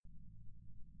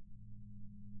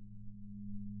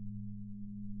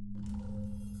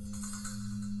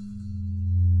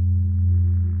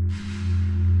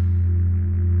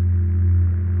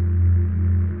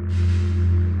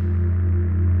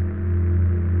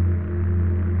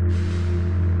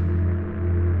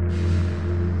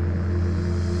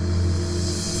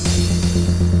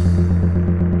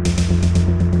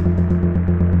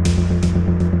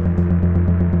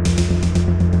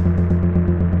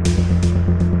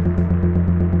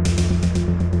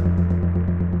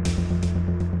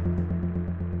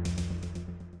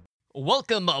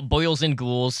Welcome, boils and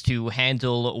ghouls, to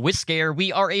Handle with Scare.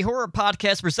 We are a horror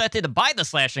podcast presented by the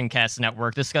Slashing Cast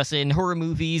Network, discussing horror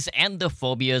movies and the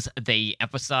phobias they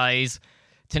emphasize.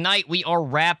 Tonight, we are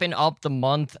wrapping up the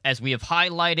month as we have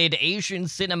highlighted Asian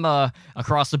cinema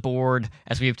across the board,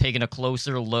 as we have taken a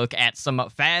closer look at some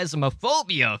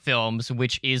phasmophobia films,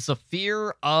 which is the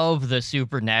fear of the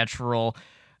supernatural.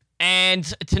 And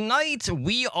tonight,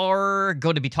 we are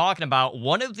going to be talking about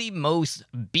one of the most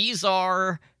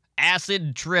bizarre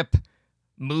acid trip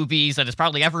movies that has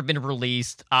probably ever been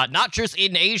released, not just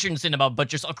in Asian cinema, but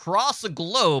just across the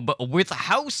globe, with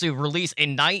Hausu, released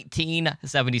in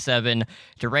 1977,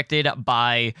 directed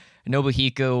by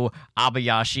Nobuhiko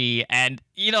Obayashi. And,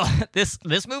 you know,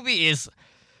 this movie is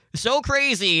so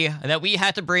crazy that we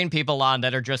had to bring people on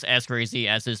that are just as crazy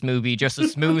as this movie, just to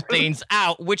smooth things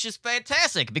out, which is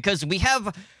fantastic, because we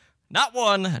have not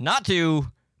one, not two,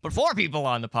 but four people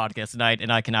on the podcast tonight,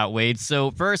 and I cannot wait.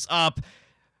 So first up,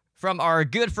 from our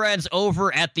good friends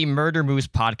over at the Murder Moose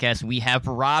podcast, we have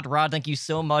Rod. Rod, thank you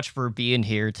so much for being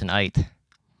here tonight.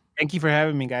 Thank you for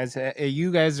having me, guys.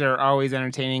 You guys are always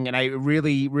entertaining, and I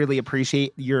really, really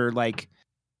appreciate your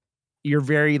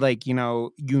very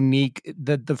unique.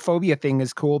 The phobia thing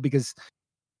is cool because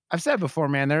I've said before,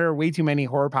 man, there are way too many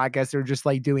horror podcasts that are just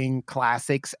like doing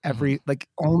classics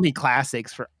only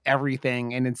classics for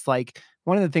everything, and it's like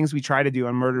one of the things we try to do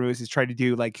on Murder Moose is try to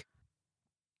do like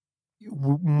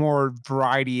more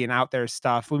variety and out there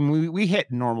stuff. When we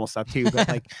hit normal stuff too, but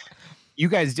like you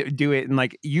guys do it, and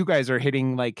like you guys are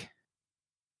hitting like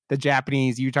the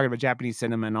Japanese. You're talking about Japanese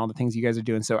cinema and all the things you guys are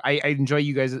doing. So I enjoy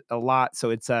you guys a lot.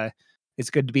 So it's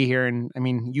good to be here. And I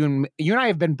mean, you and I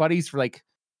have been buddies for like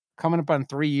coming up on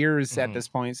 3 years at this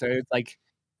point. So it's like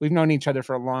we've known each other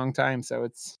for a long time. So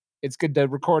it's good to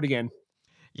record again.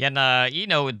 Yeah, and,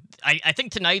 I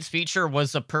think tonight's feature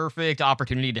was a perfect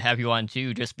opportunity to have you on,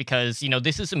 too, just because,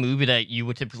 this is a movie that you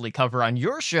would typically cover on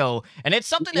your show, and it's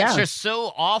something that's just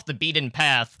so off the beaten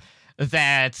path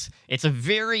that it's a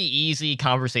very easy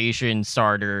conversation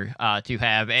starter to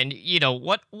have. And,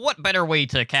 what better way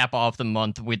to cap off the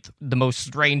month with the most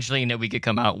strange thing that we could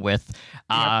come out with?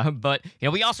 But,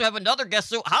 we also have another guest.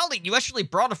 So, Holly, you actually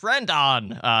brought a friend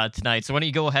on tonight, so why don't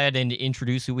you go ahead and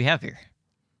introduce who we have here?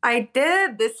 I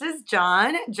did. This is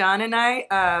John. John and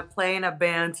I play in a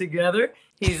band together.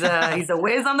 He's a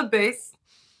whiz on the bass,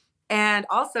 and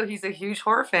also he's a huge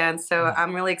horror fan. So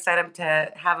I'm really excited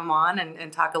to have him on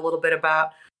and talk a little bit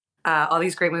about all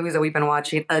these great movies that we've been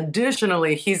watching.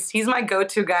 Additionally, he's my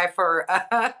go-to guy for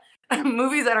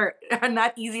movies that are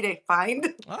not easy to find.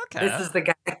 Okay, this is the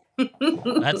guy.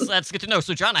 That's good to know.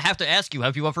 So, John, I have to ask you: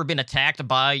 have you ever been attacked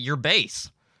by your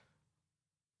bass?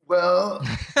 Well,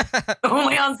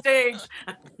 only on stage.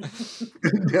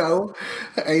 No,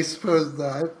 I suppose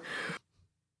not.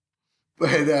 But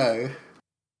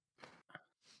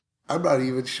I'm not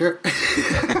even sure.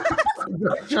 I'm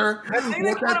not sure. I think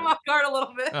they caught him off guard a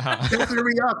little bit. That threw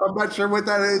me up. I'm not sure what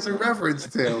that is a reference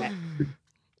to.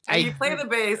 You play the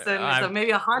bass, and so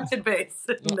maybe a haunted bass.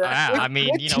 I mean,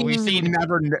 we've seen.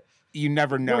 You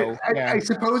never know. I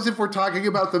suppose if we're talking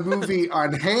about the movie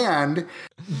on hand,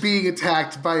 being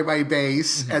attacked by my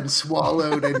bass and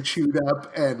swallowed and chewed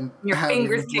up and your having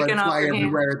fingers blood kicking fly off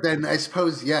everywhere, then I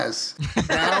suppose yes.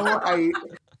 Now I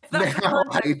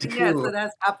do. Yes, so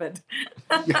that's happened.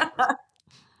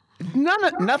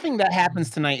 Nothing that happens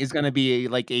tonight is going to be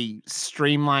a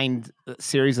streamlined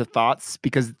series of thoughts,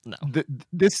 because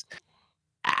this.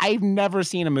 I've never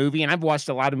seen a movie, and I've watched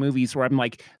a lot of movies where I'm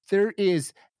like, there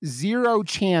is zero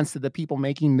chance that the people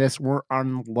making this were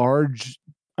on large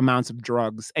amounts of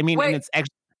drugs. I mean, Wait. and it's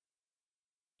actually.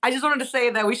 I just wanted to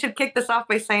say that we should kick this off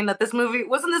by saying that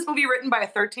wasn't this movie written by a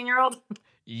 13-year-old?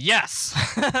 Yes.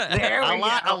 There we go.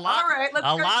 All right, let's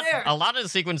start there. A lot of the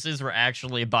sequences were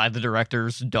actually by the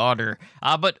director's daughter.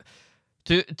 But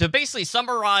to basically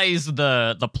summarize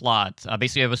the plot,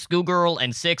 basically you have a schoolgirl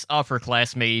and 6 of her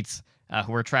classmates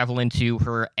who are traveling to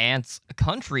her aunt's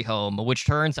country home, which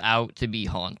turns out to be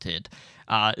haunted.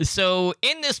 So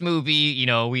in this movie,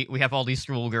 we have all these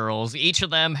schoolgirls. Each of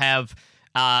them have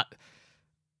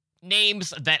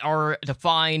names that are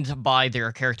defined by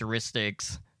their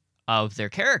characteristics of their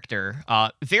character,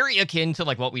 very akin to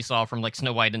what we saw from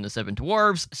Snow White and the Seven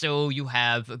Dwarfs. So you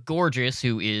have Gorgeous,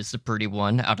 who is the pretty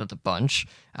one out of the bunch.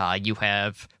 You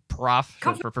have Prof,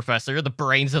 for Professor, the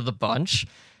brains of the bunch.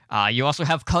 You also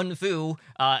have Kung Fu,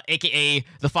 aka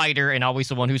the fighter and always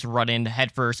the one who's running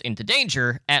headfirst into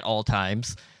danger at all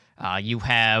times. You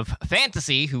have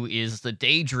Fantasy, who is the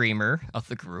daydreamer of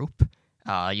the group.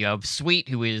 You have Sweet,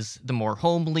 who is the more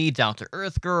homely,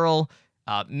 down-to-earth girl.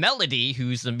 Melody,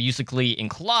 who's the musically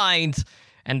inclined.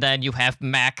 And then you have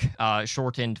Mac,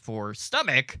 shortened for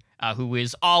Stomach, who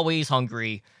is always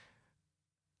hungry.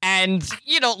 And,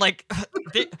 like,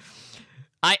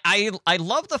 I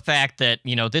love the fact that,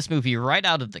 this movie right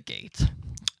out of the gate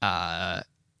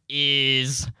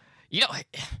is,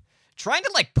 trying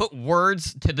to, like, put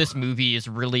words to this movie is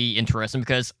really interesting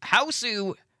because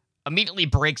Hausu immediately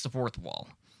breaks the fourth wall.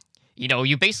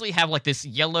 You basically have, like, this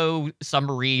yellow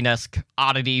submarine-esque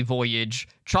oddity voyage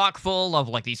chock full of,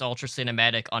 like, these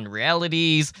ultra-cinematic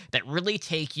unrealities that really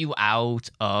take you out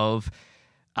of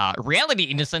reality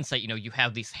in the sense that, you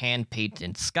have these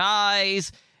hand-painted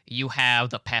skies, you have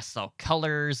the pastel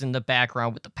colors in the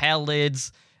background with the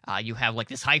palettes, you have, like,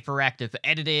 this hyperactive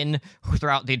editing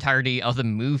throughout the entirety of the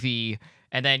movie.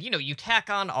 And then, you tack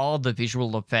on all the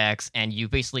visual effects, and you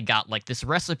basically got, like, this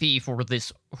recipe for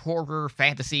this horror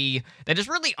fantasy that is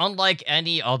really unlike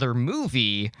any other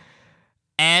movie.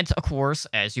 And, of course,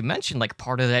 as you mentioned, like,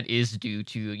 part of that is due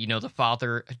to, the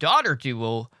father-daughter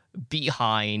duo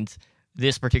behind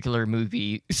this particular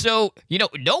movie. So,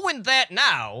 knowing that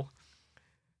now,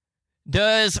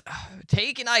 does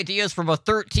taking ideas from a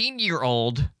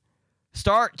 13-year-old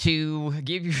start to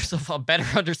give yourself a better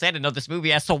understanding of this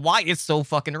movie as to why it's so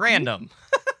fucking random?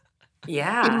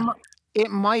 Yeah.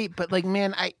 It might, but like,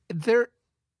 man,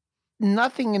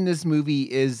 nothing in this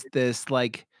movie is this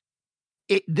like.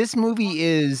 This movie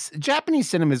is Japanese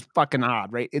cinema is fucking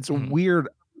odd, right? It's weird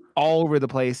all over the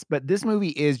place, but this movie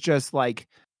is just like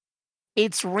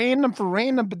it's random for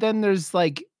random, but then there's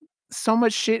like so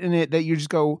much shit in it that you just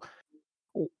go.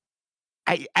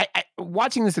 I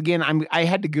watching this again. I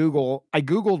had to Google. I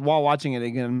Googled while watching it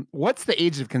again. What's the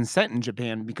age of consent in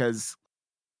Japan? Because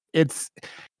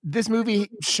this movie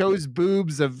shows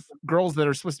boobs of girls that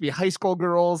are supposed to be high school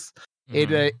girls. It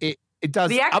does.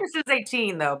 The actress is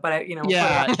 18 though, but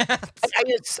yeah,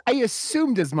 I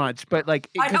assumed as much, but like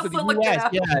I also looked it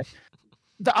up. Yeah,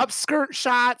 the upskirt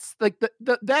shots, like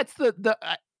that's the.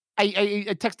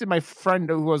 I texted my friend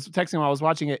who was texting while I was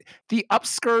watching it. The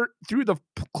upskirt through the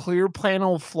clear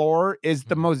panel floor is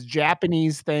the most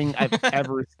Japanese thing I've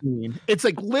ever seen. It's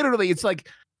like literally, it's like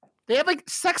they have like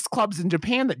sex clubs in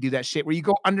Japan that do that shit where you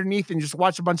go underneath and just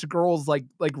watch a bunch of girls like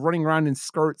running around in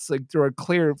skirts like through a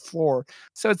clear floor.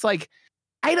 So it's like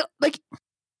the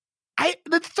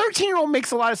 13-year-old makes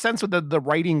a lot of sense with the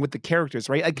writing with the characters,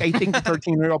 right? Like I think the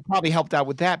 13-year-old probably helped out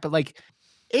with that, but like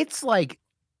it's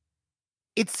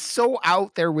so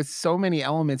out there with so many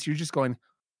elements. You're just going,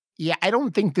 yeah, I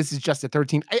don't think this is just a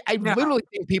 13. I literally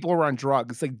think people are on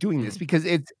drugs like doing this because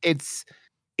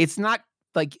it's not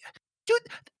like, dude,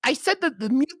 I said that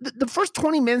the first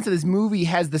 20 minutes of this movie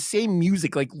has the same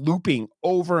music like looping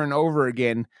over and over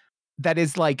again. That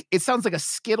is like, it sounds like a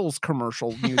Skittles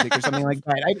commercial music or something like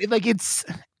that.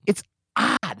 It's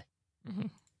odd. Mm-hmm.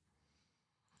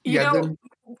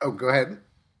 Go ahead.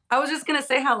 I was just gonna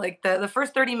say how like the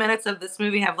first 30 minutes of this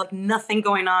movie have like nothing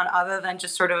going on other than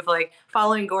just sort of like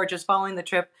following Gorgeous, following the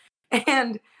trip.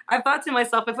 And I thought to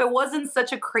myself, if it wasn't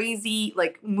such a crazy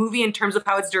like movie in terms of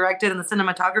how it's directed and the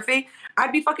cinematography,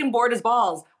 I'd be fucking bored as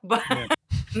balls. But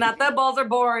not that balls are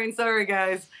boring. Sorry,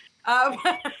 guys.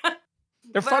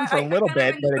 They're fun for a little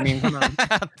bit, but I mean, come on.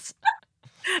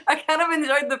 I kind of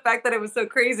enjoyed the fact that it was so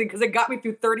crazy because it got me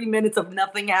through 30 minutes of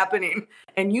nothing happening.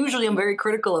 And usually I'm very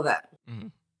critical of that. Mm-hmm.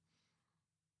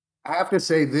 I have to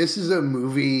say, this is a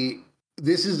movie.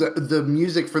 The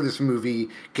music for this movie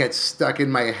gets stuck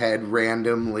in my head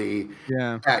randomly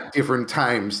at different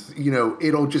times.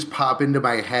 It'll just pop into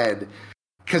my head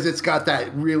because it's got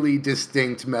that really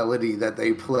distinct melody that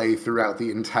they play throughout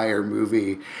the entire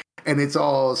movie. And it's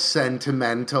all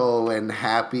sentimental and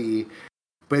happy.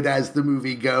 But as the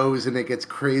movie goes and it gets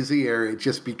crazier, it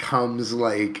just becomes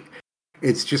like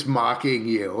it's just mocking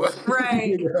you.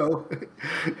 Right.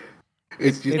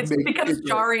 It becomes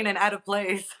jarring and out of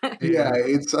place. Yeah,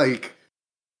 it's like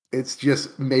it's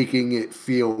just making it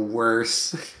feel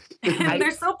worse. And they're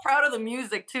so proud of the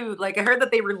music too. Like I heard that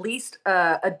they released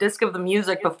a disc of the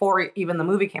music before even the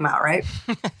movie came out, right?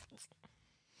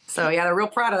 So yeah, they're real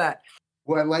proud of that.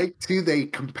 Well, I like too. They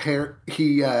compare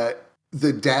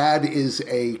the dad is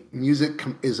a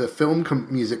film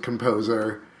music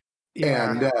composer,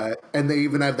 and they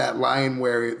even have that line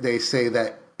where they say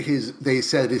that his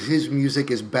music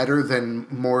is better than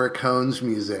Morricone's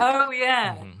music. Oh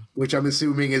yeah. Mm-hmm. Which I'm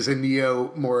assuming is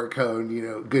Ennio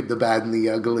Morricone, Good, the Bad, and the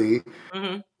Ugly.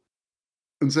 Mm-hmm.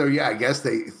 And so, yeah, I guess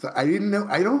I didn't know,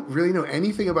 I don't really know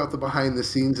anything about the behind the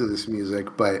scenes of this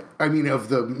music, but I mean, of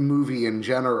the movie in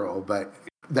general, but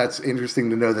that's interesting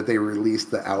to know that they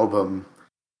released the album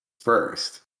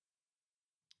first.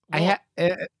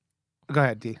 Go Go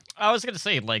ahead, D. I was going to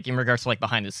say, like, in regards to, like,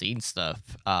 behind-the-scenes stuff,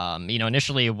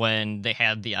 initially when they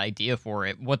had the idea for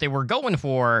it, what they were going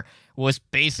for was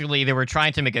basically they were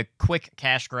trying to make a quick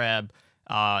cash grab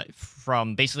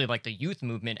from basically, like, the youth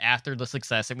movement after the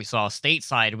success that we saw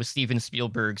stateside with Steven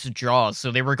Spielberg's Jaws.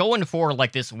 So they were going for,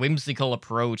 like, this whimsical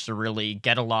approach to really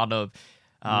get a lot of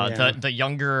the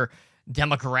younger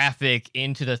demographic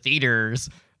into the theaters.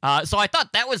 So I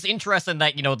thought that was interesting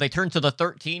that, they turned to the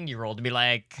 13-year-old to be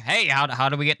like, hey, how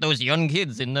do we get those young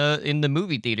kids in the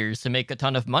movie theaters to make a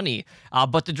ton of money?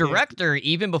 But the director,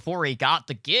 even before he got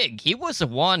the gig, he was the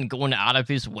one going out of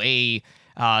his way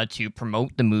to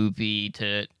promote the movie,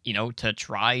 to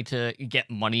try to get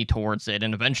money towards it.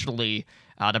 And eventually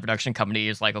the production company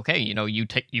is like, okay,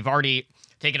 you've already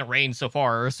taken a reign so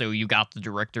far, so you got the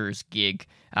director's gig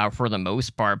for the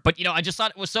most part. But, I just thought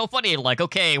it was so funny, like,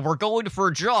 okay, we're going for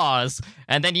Jaws,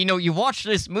 and then, you watch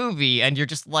this movie, and you're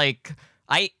just like,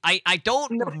 I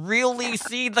don't really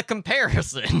see the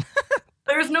comparison.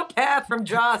 There's no path from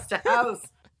Jaws to House.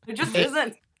 There just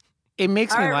isn't. It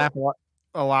makes me laugh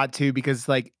a lot, too, because,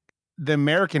 like, the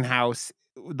American House,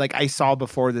 like, I saw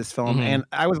before this film, and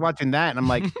I was watching that, and I'm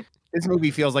like... This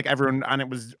movie feels like everyone on it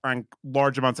was on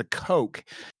large amounts of coke.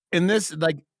 And this,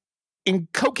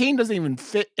 cocaine doesn't even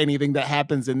fit anything that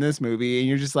happens in this movie. And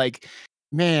you're just like,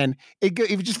 man, it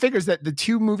just figures that the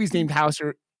two movies named House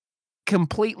are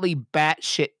completely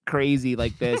batshit crazy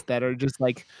like this, that are just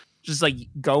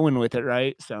going with it,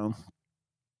 right? So.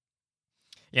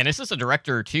 Yeah, and this is a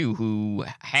director, too, who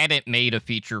hadn't made a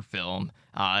feature film.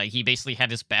 He basically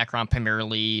had his background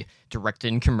primarily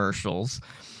directing commercials.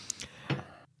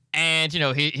 And,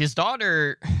 his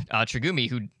daughter, Chigumi,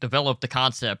 who developed the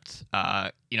concept,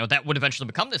 that would eventually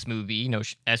become this movie,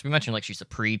 as we mentioned, like, she's a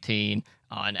preteen,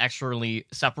 and actually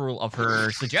several of her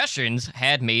suggestions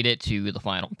had made it to the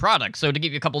final product. So to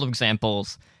give you a couple of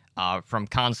examples from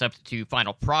concept to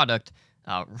final product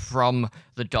from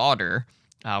the daughter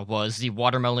was the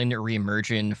watermelon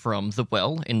reemerging from the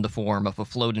well in the form of a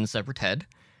floating severed head.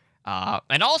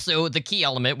 And also the key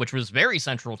element, which was very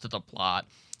central to the plot,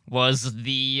 was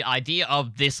the idea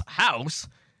of this house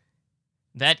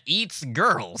that eats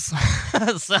girls.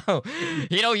 So,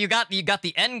 you got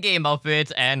the end game of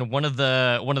it, and one of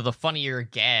the funnier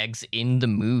gags in the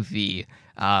movie,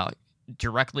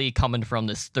 directly coming from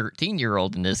this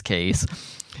 13-year-old in this case.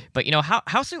 But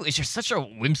House is just such a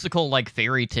whimsical, like,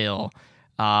 fairy tale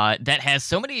that has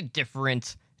so many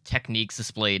different techniques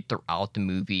displayed throughout the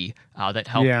movie that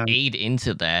help aid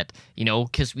into that,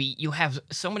 because you have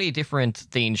so many different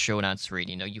things shown on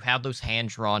screen. You have those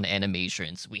hand-drawn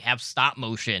animations, we have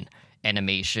stop-motion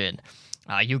animation,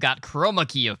 you got chroma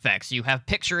key effects, you have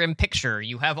picture-in-picture,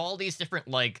 you have all these different,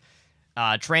 like,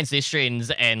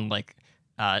 transitions and, like,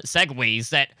 segues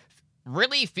that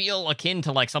really feel akin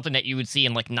to, like, something that you would see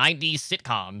in, like, 90s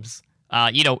sitcoms,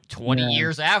 20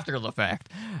 years after the fact.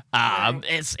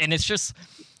 It's just...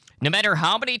 No matter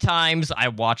how many times I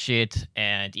watch it,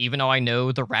 and even though I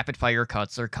know the rapid fire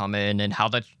cuts are coming and how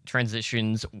the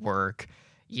transitions work,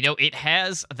 it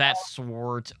has that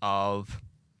sort of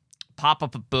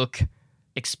pop-up book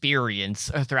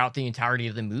experience throughout the entirety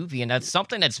of the movie, and that's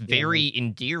something that's very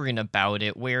endearing about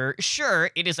it, where, sure,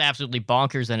 it is absolutely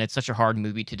bonkers and it's such a hard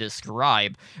movie to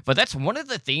describe, but that's one of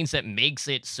the things that makes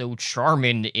it so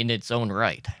charming in its own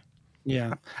right.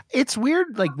 Yeah, it's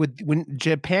weird. Like when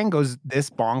Japan goes this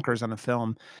bonkers on a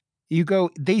film,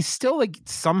 they still like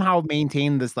somehow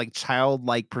maintain this like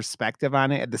childlike perspective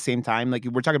on it at the same time. Like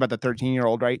we're talking about the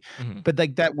 13-year-old, right? Mm-hmm. But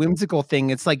like that whimsical thing,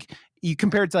 it's like you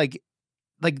compare it to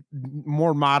like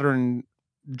more modern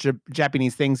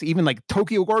Japanese things, even like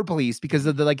Tokyo Gore Police, because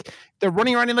of they're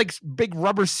running around in like big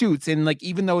rubber suits, and like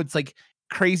even though it's like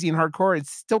crazy and hardcore, it's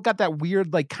still got that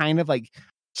weird like kind of like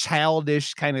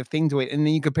childish kind of thing to it. And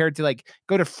then you compare it to like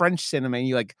go to French cinema and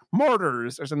you like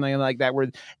Mortars or something like that, where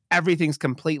everything's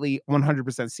completely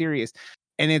 100% serious.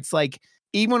 And it's like,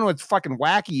 even when it's fucking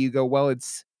wacky, you go, well,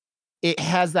 it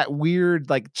has that weird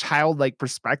like childlike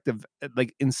perspective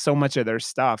like in so much of their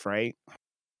stuff, right?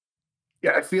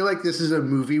 Yeah, I feel like this is a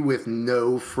movie with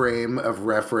no frame of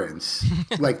reference.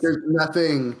 Like there's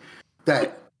nothing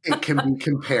that it can be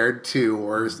compared to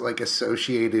or is like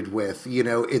associated with,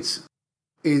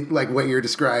 it, like what you're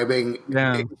describing,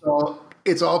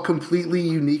 it's all completely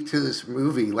unique to this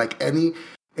movie.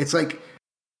 It's like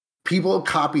people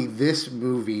copy this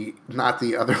movie, not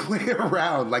the other way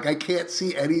around. Like I can't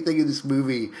see anything in this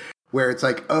movie where it's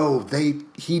like, oh,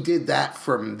 he did that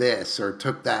from this or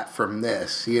took that from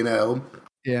this,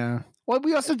 Yeah. Well,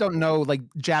 we also don't know like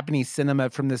Japanese cinema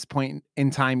from this point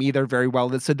in time either very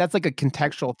well. So that's like a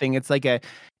contextual thing. It's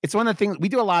one of the things we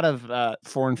do a lot of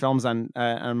foreign films on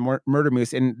Murder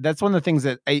Moose, and that's one of the things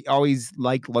that I always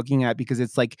like looking at because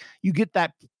it's like you get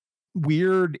that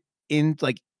weird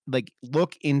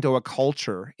look into a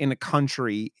culture in a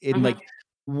country in like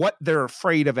what they're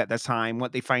afraid of at the time,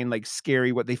 what they find like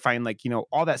scary, what they find like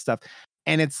all that stuff,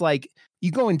 and it's like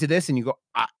you go into this and you go,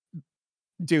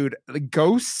 dude, the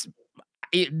ghosts.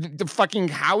 The fucking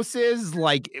houses,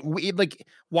 like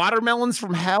watermelons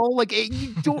from hell, like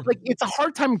you don't like. It's a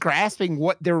hard time grasping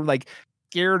what they're like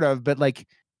scared of, but like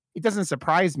it doesn't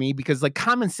surprise me because like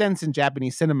common sense and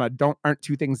Japanese cinema aren't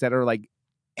two things that are like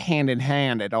hand in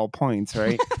hand at all points,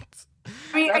 right?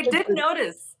 I mean, I did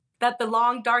notice that the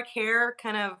long dark hair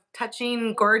kind of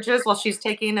touching Gorgeous while she's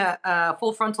taking a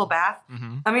full frontal bath.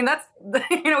 I mean, that's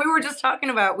we were just talking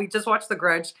about. We just watched The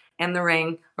Grudge and The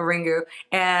Ring, Ringu,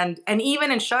 and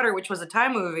even in Shudder, which was a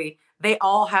Thai movie, they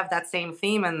all have that same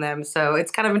theme in them. So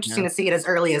it's kind of interesting to see it as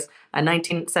early as a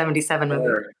 1977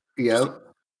 movie. Yep.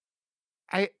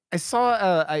 I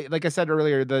saw, like I said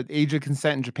earlier, the age of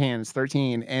consent in Japan is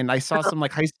 13, and I saw some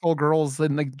like high school girls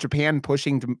in like Japan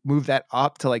pushing to move that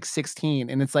up to like 16,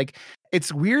 and it's like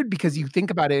it's weird because you think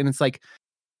about it, and it's like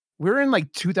we're in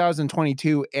like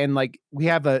 2022, and like we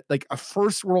have a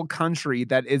first world country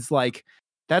that is like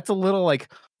that's a little like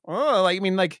I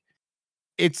mean like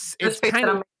it's kind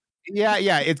of.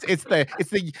 Yeah, it's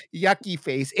the yucky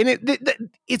face, and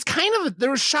it's kind of there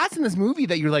were shots in this movie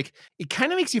that you're like it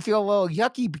kind of makes you feel a little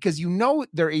yucky because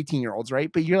they're 18-year-olds,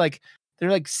 right? But you're like they're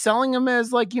like selling them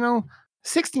as like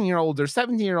 16-year-olds or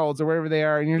 17-year-olds or wherever they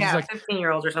are, and you're just like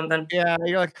 15-year-olds or something. Yeah,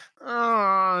 you're like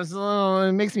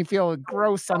it makes me feel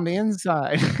gross on the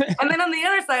inside. And then on the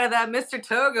other side of that, Mr.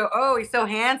 Togo, he's so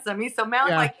handsome, he's so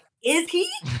manly, like. Is he?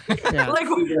 Yeah. like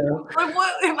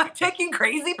what? Am I taking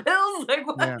crazy pills? Like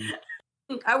what?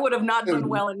 Yeah. I would have not done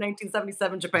well in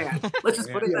 1977 Japan. Let's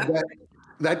just put it that way.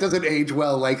 That doesn't age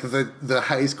well, like the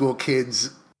high school kids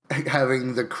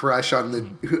having the crush on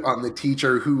the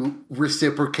teacher who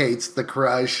reciprocates the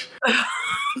crush.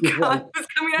 God, who's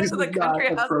coming out to the country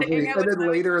house to hang out. And then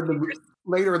later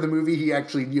in the movie, he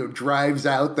actually drives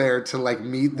out there to like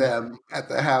meet them at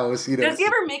the house. Does he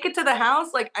ever make it to the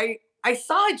house? Like I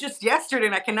saw it just yesterday,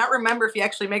 and I cannot remember if he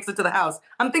actually makes it to the house.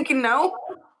 I'm thinking no.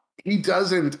 He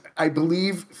doesn't. I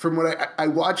believe from what I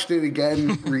watched it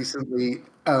again recently,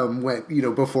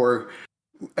 when before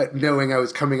knowing I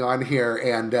was coming on here,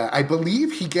 and I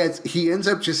believe he ends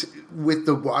up just with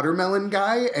the watermelon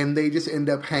guy, and they just end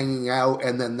up hanging out,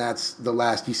 and then that's the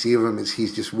last you see of him is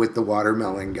he's just with the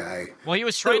watermelon guy. Well, he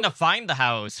was trying to find the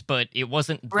house, but it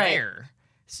wasn't there.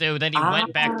 So then he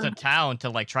went back to town to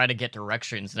like try to get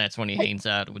directions, and that's when he hangs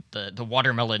out with the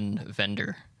watermelon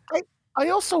vendor. I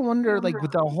also wonder like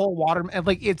with the whole watermelon,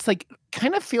 like it's like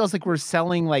kind of feels like we're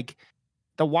selling like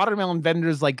the watermelon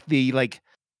vendors like the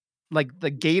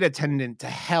gate attendant to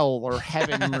hell or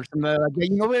heaven or something like that.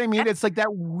 You know what I mean? It's like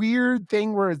that weird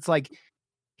thing where it's like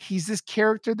he's this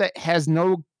character that has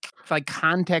no like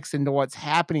context into what's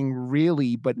happening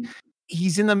really, but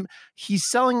he's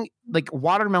selling like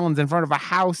watermelons in front of a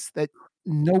house that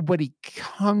nobody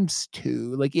comes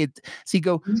to. Like it. So you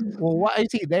go, well, why is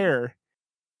he there?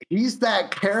 He's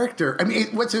that character. I mean,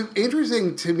 what's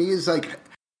interesting to me is like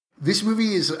this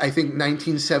movie is, I think,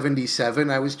 1977.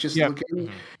 I was just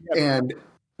looking, and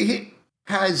it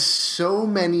has so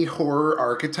many horror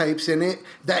archetypes in it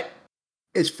that,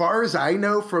 as far as I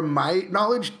know, from my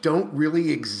knowledge, don't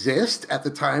really exist at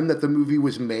the time that the movie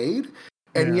was made.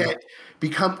 And yet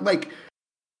become like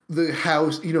the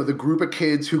house, the group of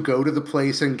kids who go to the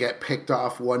place and get picked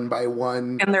off one by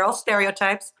one. And they're all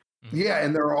stereotypes. Yeah,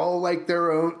 and they're all like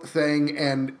their own thing.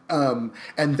 And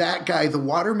that guy, the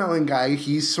watermelon guy,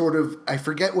 he's sort of, I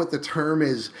forget what the term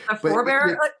is. The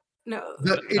forebearer? No.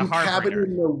 In Cabin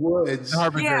in the Woods. The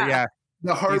Harbinger, yeah.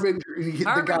 The Harbinger,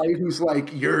 the guy who's like,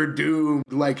 you're doomed.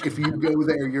 Like, if you go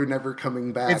there, you're never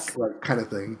coming back, like kind of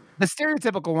thing. The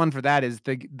stereotypical one for that is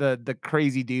the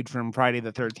crazy dude from Friday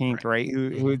the 13th, right?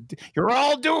 Who you're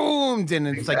all doomed, and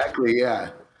it's exactly, yeah.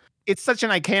 It's such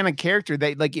an iconic character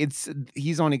that like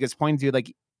he's only gets pointed to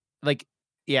like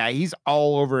he's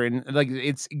all over, and like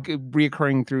it's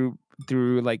reoccurring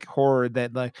through like horror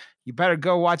that like you better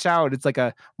go watch out. It's like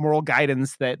a moral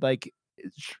guidance that like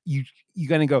you're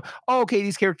gonna go, oh, okay,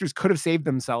 these characters could have saved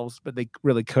themselves, but they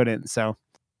really couldn't. So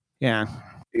yeah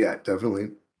definitely.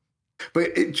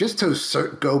 But just to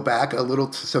go back a little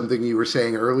to something you were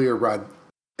saying earlier, Rod,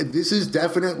 this is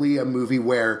definitely a movie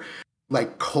where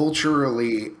like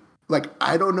culturally, like,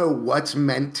 I don't know what's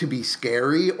meant to be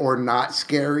scary or not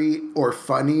scary or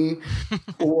funny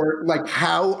or like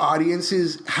how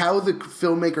the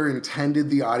filmmaker intended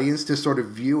the audience to sort of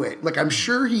view it. Like, I'm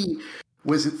sure he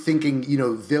was thinking,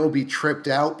 they'll be tripped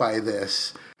out by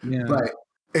this. Yeah. But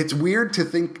it's weird to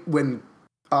think when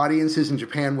audiences in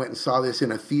Japan went and saw this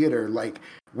in a theater, like,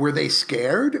 were they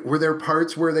scared? Were there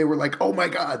parts where they were like, oh my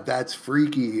God, that's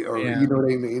freaky? Or you know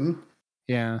what I mean?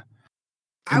 Yeah.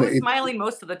 I was smiling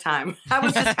most of the time. I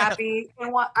was just happy.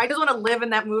 And I just want to live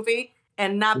in that movie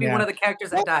and not be one of the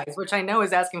characters that dies, which I know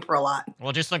is asking for a lot.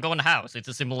 Well, just don't go in the house. It's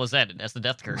as simple as that. It has the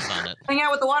death curse on it. Hang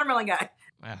out with the watermelon guy.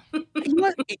 Wow.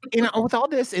 With all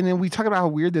this, and then we talk about how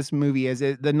weird this movie is.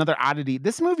 Another oddity.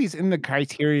 This movie's in the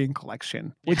Criterion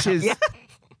Collection, which is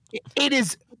it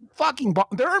is fucking.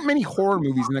 There aren't many horror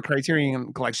movies in the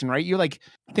Criterion Collection, right? You like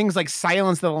things like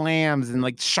Silence of the Lambs and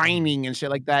like Shining and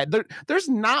shit like that. There's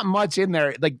not much in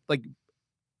there, like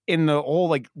in the whole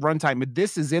like runtime, but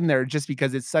this is in there just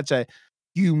because it's such a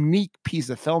unique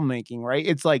piece of filmmaking, right?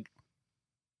 It's like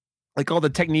all the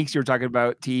techniques you're talking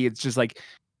about, T. It's just like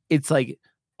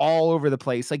all over the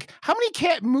place. Like, how many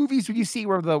cat movies would you see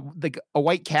where a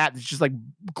white cat is just like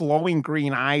glowing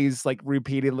green eyes like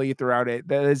repeatedly throughout it?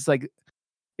 That is like,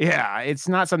 yeah, it's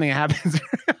not something that happens.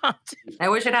 I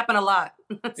wish it happened a lot.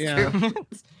 That's true.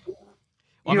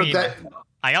 Well,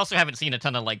 I also haven't seen a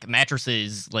ton of like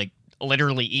mattresses like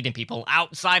literally eating people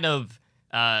outside of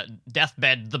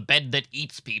Deathbed, the bed that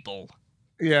eats people.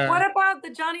 Yeah. What about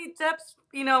the Johnny Depp's,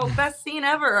 best scene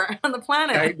ever on the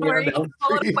planet, where he falls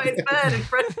up by his bed and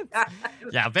Fred?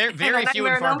 Yeah, very, very few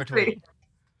and far between.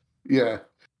 Yeah.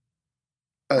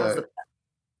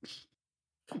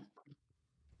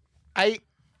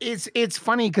 It's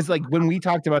funny because like when we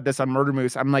talked about this on Murder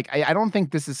Moose, I'm like, I don't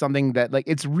think this is something that like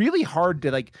it's really hard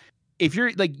to like if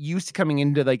you're like used to coming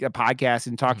into like a podcast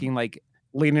and talking like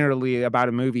linearly about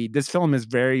a movie. This film is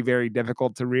very, very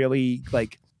difficult to really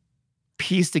like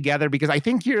piece together because I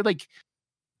think your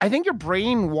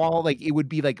brain, while like it would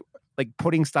be like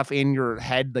putting stuff in your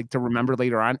head like to remember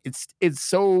later on, it's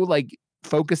so like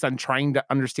focused on trying to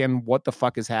understand what the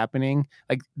fuck is happening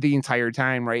like the entire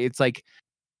time, right? It's like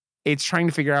it's trying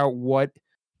to figure out what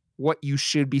you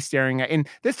should be staring at. And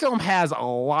this film has a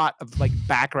lot of like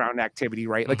background activity,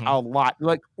 right? Like a lot.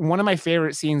 Like one of my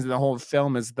favorite scenes in the whole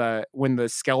film is when the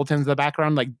skeletons in the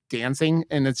background like dancing,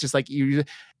 and it's just like you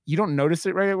don't notice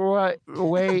it right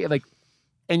away. Like,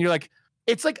 and you're like,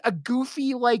 it's like a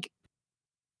goofy, like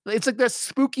it's like the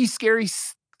spooky, scary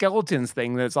skeletons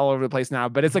thing that's all over the place now,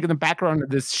 but it's like in the background of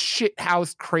this shit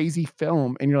house crazy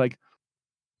film, and you're like,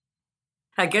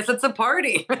 I guess it's a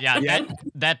party. Yeah,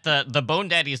 the Bone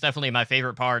Daddy is definitely my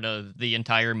favorite part of the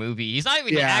entire movie. He's not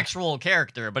even an actual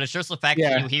character, but it's just the fact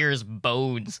that you hear his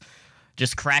bones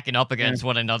just cracking up against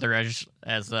one another as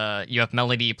you have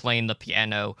Melody playing the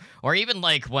piano, or even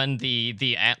like when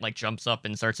the aunt like jumps up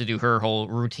and starts to do her whole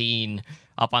routine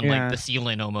up on like the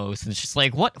ceiling almost, and it's just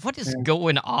like what is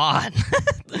going on?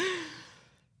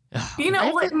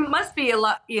 It must be a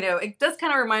lot, it does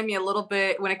kind of remind me a little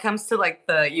bit when it comes to like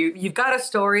you've got a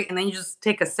story and then you just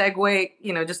take a segue,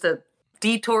 just a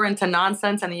detour into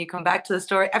nonsense and then you come back to the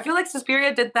story. I feel like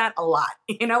Suspiria did that a lot,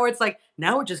 where it's like,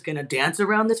 now we're just going to dance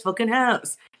around this fucking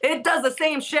house. It does the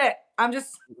same shit.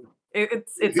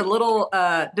 It's a little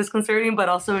disconcerting, but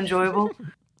also enjoyable.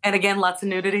 And again, lots of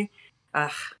nudity.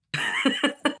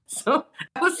 So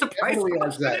I was surprised.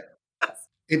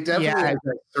 It definitely has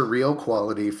that surreal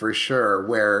quality for sure,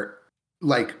 where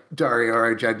like Dario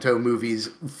Argento movies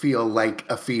feel like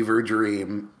a fever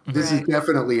dream. This is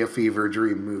definitely a fever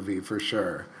dream movie for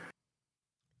sure.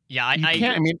 Yeah,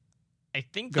 I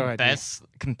think the best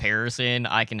comparison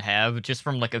I can have just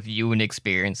from like a viewing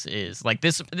experience is like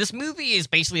this movie is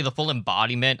basically the full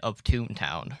embodiment of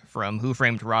Toontown from Who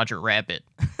Framed Roger Rabbit.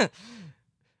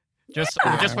 just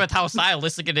with how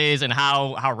stylistic it is and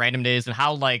how random it is and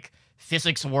how like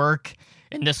physics work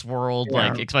in this world,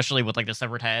 like especially with like the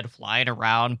severed head flying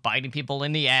around, biting people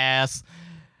in the ass,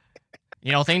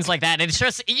 things like that. And it's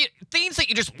just things that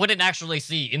you just wouldn't actually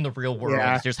see in the real world.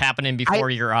 It's just happening before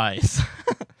your eyes.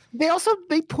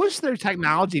 They push their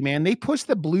technology, man. They push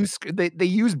the blue screen. They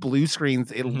use blue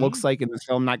screens. It looks like in this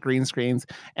film, not green screens.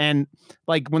 And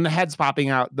like when the head's popping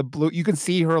out, the blue, you can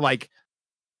see her like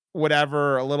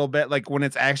whatever a little bit, like when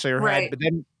it's actually her head, but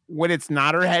then when it's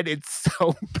not her head, it's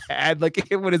so bad. Like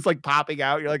when it's like popping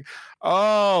out, you're like,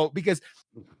 oh, because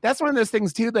that's one of those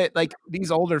things too, that like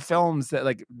these older films that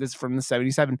like this from the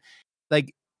 77,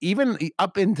 like even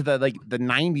up into the like the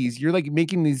 90s, you're like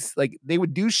making these, like they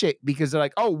would do shit because they're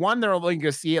like, oh, one, they're only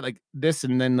gonna see it like this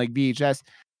and then like VHS,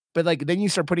 but like then you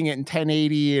start putting it in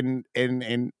 1080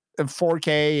 and the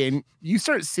 4K, and you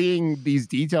start seeing these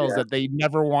details that they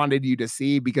never wanted you to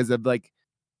see because of like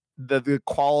the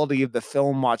quality of the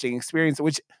film watching experience,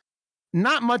 which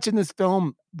not much in this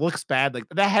film looks bad. Like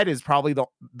that head is probably the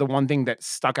one thing that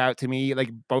stuck out to me. Like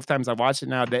both times I watched it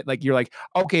now, that like you're like,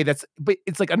 okay, but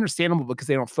it's like understandable because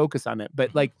they don't focus on it.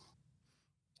 But like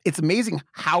it's amazing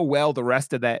how well the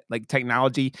rest of that like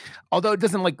technology, although it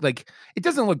doesn't it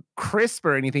doesn't look crisp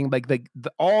or anything,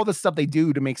 all the stuff they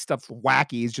do to make stuff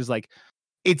wacky is just like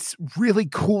it's really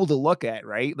cool to look at,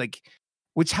 right? Like,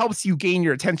 which helps you gain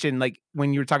your attention. Like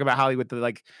when you're talking about Hollywood,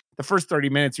 the first 30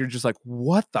 minutes, you're just like,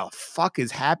 what the fuck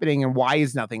is happening and why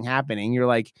is nothing happening? You're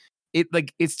like,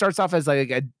 it starts off as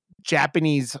like a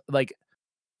Japanese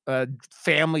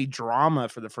family drama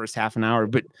for the first half an hour,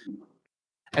 but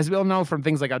as we all know from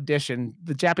things like Audition,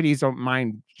 the Japanese don't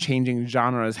mind changing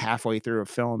genres halfway through a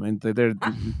film, and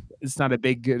it's not a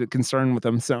big concern with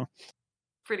them. So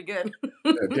pretty good.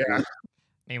 I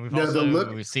mean, we've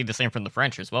also seen the same from the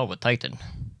French as well with Titan.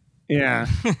 Yeah.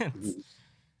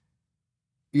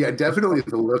 Yeah, definitely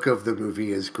the look of the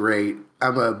movie is great.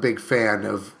 I'm a big fan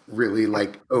of really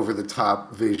like over the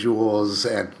top visuals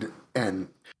and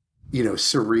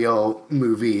surreal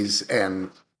movies, and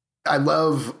I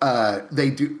love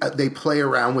they play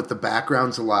around with the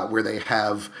backgrounds a lot where they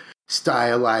have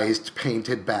stylized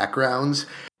painted backgrounds,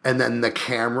 and then the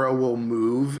camera will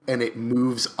move and it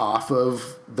moves off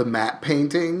of the matte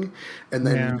painting, and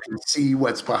then you can see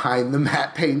what's behind the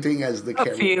matte painting as the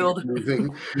camera is moving,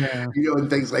 and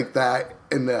things like that.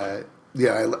 And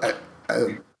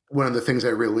one of the things I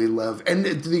really love, and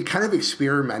the kind of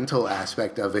experimental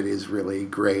aspect of it is really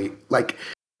great. Like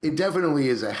it definitely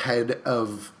is ahead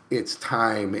of its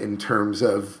time in terms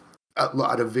of a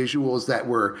lot of visuals that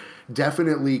were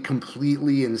definitely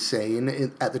completely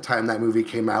insane at the time that movie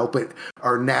came out, but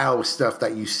are now stuff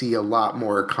that you see a lot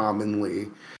more commonly,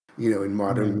 in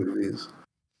modern movies.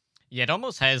 Yeah, it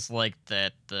almost has like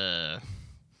that,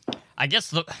 I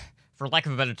guess, for lack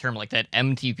of a better term, like that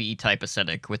MTV type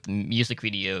aesthetic with music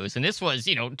videos. And this was,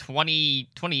 20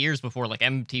 years before like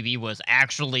MTV was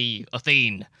actually a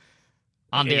thing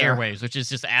on the airwaves, which is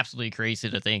just absolutely crazy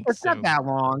to think. It's not that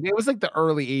long. It was like the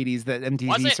early 80s that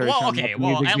MTV started. Well, okay,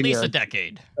 at least a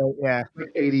decade. Yeah.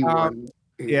 81.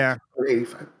 Yeah. Or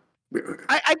 85.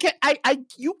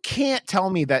 You can't tell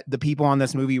me that the people on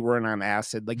this movie weren't on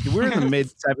acid. Like we're in the mid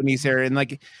 70s here, and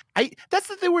like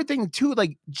that's the weird thing too.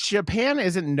 Like Japan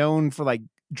isn't known for like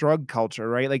drug culture,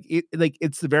 right? Like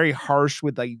it's very harsh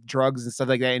with like drugs and stuff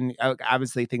like that, and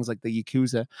obviously things like the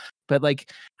Yakuza. But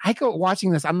like I go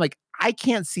watching this, I'm like, I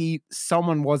can't see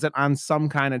someone wasn't on some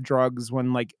kind of drugs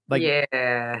when like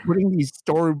putting these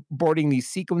storyboarding these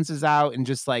sequences out, and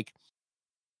just like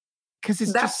because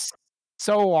it's just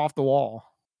so off the wall.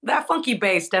 That funky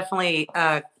bass definitely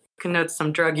connotes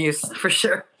some drug use for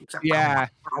sure. Yeah.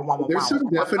 There's some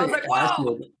definite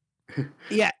acid.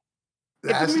 Yeah.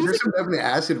 There's some definite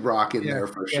acid rock in there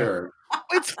for sure.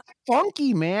 It's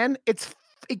funky, man. It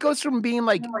goes from being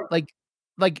like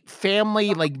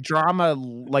family, like drama,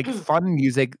 like fun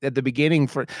music at the beginning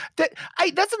for that.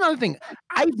 That's another thing.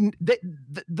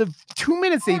 The 2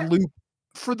 minutes they loop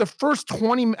for the first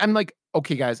 20. I'm like,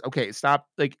 okay, guys, okay, stop.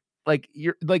 Like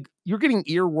you're getting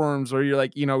earworms, or you're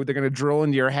like, they're gonna drill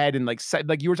into your head, and like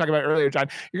you were talking about earlier, John.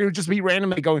 You're gonna just be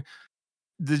randomly going,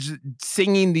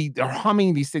 singing or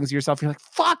humming these things to yourself. You're like,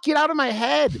 fuck, get out of my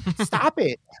head, stop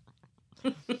it.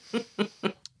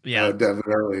 Yeah,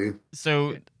 definitely.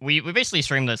 So we basically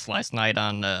streamed this last night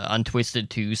on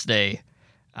Twisted Tuesday,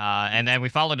 and then we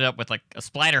followed it up with like a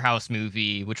Splatterhouse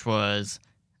movie, which was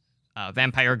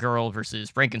Vampire Girl versus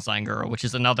Frankenstein Girl, which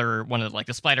is another one of like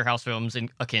the Splatterhouse films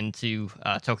akin to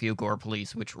Tokyo Gore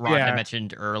Police, which Ron had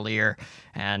mentioned earlier,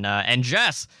 and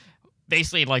Jess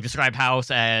basically like described House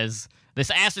as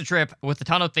this acid trip with a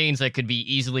ton of things that could be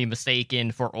easily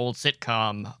mistaken for old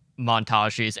sitcom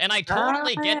montages, and I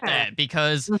totally get that,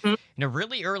 because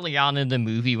really early on in the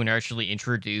movie, when you're actually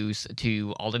introduced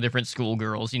to all the different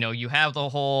schoolgirls, you have the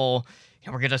whole,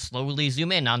 we're gonna slowly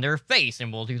zoom in on their face,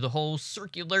 and we'll do the whole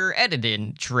circular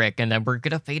editing trick, and then we're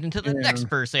gonna fade into the next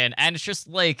person, and it's just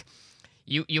like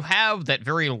you have that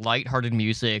very lighthearted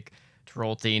music to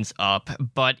roll things up,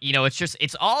 but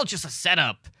it's all just a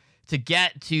setup to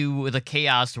get to the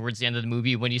chaos towards the end of the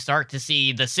movie, when you start to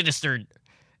see the sinister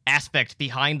aspect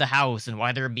behind the house and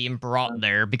why they're being brought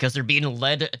there, because they're being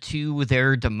led to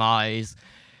their demise.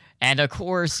 And of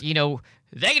course, they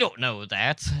don't know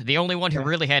that. The only one who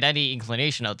really had any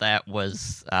inclination of that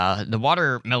was the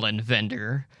watermelon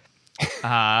vendor,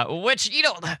 which,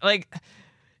 like,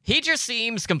 he just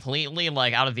seems completely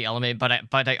like out of the element, but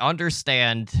I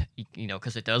understand,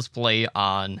 because it does play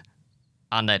on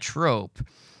on that trope.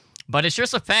 But it's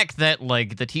just the fact that,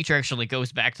 like, the teacher actually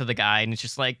goes back to the guy and it's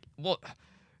just like, well,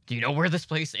 do you know where this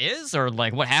place is? Or,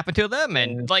 like, what happened to them?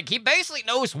 And, like, he basically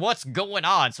knows what's going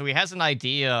on. So he has an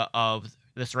idea of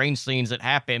the strange scenes that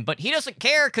happen, but he doesn't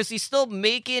care because he's still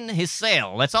making his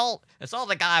sale. That's all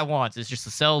the guy wants, is just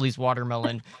to sell these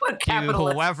watermelon to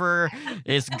whoever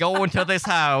is going to this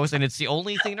house, and it's the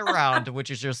only thing around,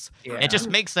 which is just, it just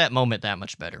makes that moment that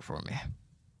much better for me.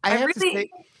 I have to say,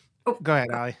 go ahead,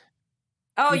 Allie.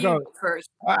 Oh, you go first.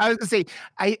 I was gonna say,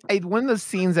 I one of the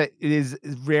scenes that is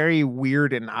very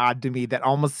weird and odd to me that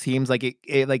almost seems like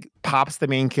it like pops the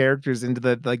main characters into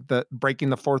the breaking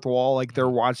the fourth wall, like they're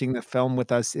watching the film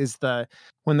with us, is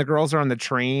when the girls are on the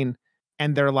train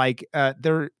and they're like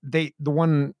the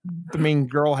main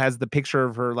girl has the picture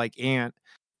of her like aunt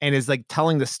and is like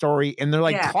telling the story, and they're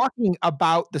like talking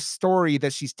about the story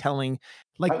that she's telling,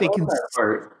 like they can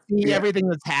see everything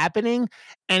that's happening,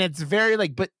 and it's very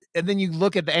like, and then you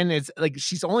look at the end, it's like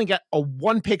she's only got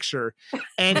one picture,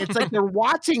 and it's like they're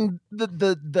watching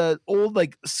the old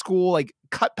like school like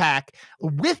cut back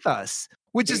with us,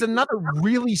 which is another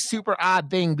really super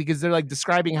odd thing, because they're like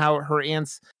describing how her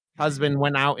aunt's husband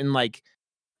went out and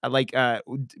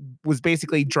was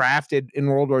basically drafted in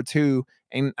World War II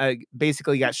and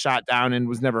basically got shot down and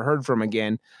was never heard from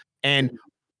again. And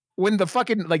when the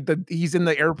fucking he's in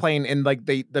the airplane and like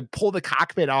they pull the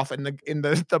cockpit off and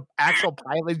the actual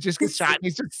pilot just gets shot and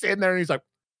he's just sitting there and he's like,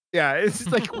 yeah, it's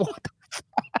just like, what the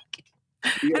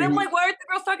fuck? And I'm like, why aren't the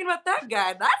girls talking about that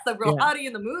guy? That's the real hottie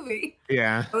in the movie.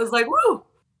 Yeah. I was like, woo.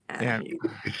 Yeah.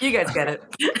 You guys get it.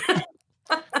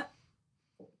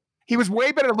 He was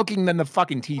way better looking than the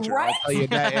fucking teacher. Right? I'll tell you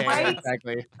that. Yeah, Right?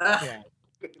 exactly. Yeah.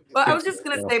 Well, I was just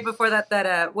going to say before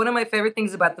that one of my favorite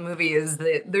things about the movie is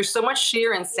that there's so much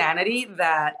sheer insanity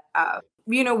that,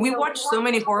 we watch so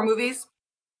many horror movies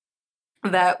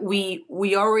that we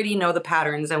already know the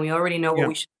patterns and we already know what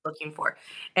we should be looking for.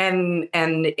 And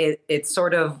it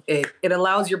sort of, it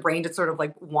allows your brain to sort of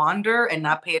like wander and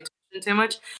not pay attention too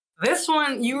much. This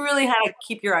one, you really had to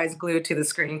keep your eyes glued to the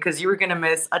screen because you were going to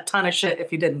miss a ton of shit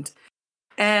if you didn't.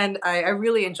 And I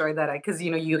really enjoyed that because,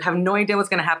 you have no idea what's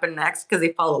going to happen next because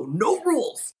they follow no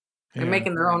rules. They're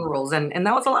making their own rules. And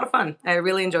that was a lot of fun. I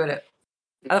really enjoyed it.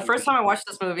 The first time I watched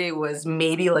this movie was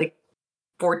maybe like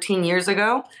 14 years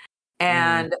ago.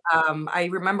 And I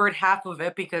remembered half of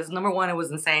it because, number one, it was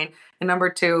insane. And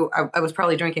number two, I was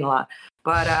probably drinking a lot.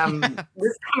 But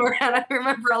this time around, I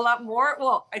remember a lot more.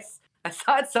 Well, I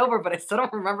saw it sober, but I still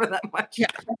don't remember that much. Yeah.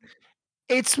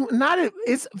 It's not,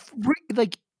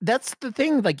 like, that's the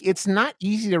thing. Like, it's not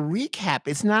easy to recap.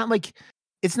 It's not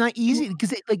easy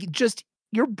because just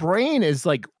your brain is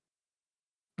like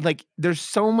there's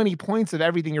so many points of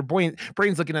everything. Your brain's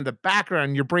looking at the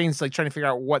background. Your brain's like trying to figure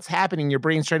out what's happening. Your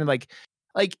brain's trying to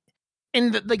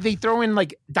and they throw in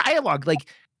like dialogue. Like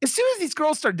as soon as these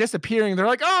girls start disappearing, they're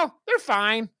like, oh, they're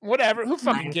fine. Whatever. Who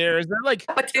fucking cares? They're like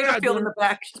potato field in the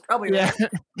back. She's probably there.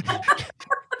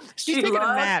 She's taking a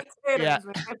nap.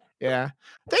 Yeah.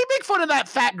 They make fun of that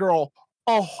fat girl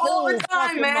all the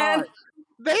time, man. Lot.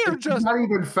 They are just not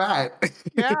even fat.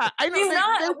 Yeah, I know. She's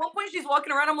not. At one point, she's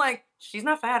walking around. I'm like, she's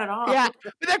not fat at all. Yeah,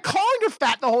 but they're calling her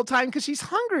fat the whole time because she's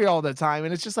hungry all the time,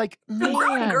 and it's just like, man,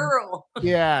 grown girl.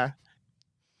 Yeah,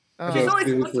 she's only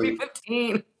supposed to be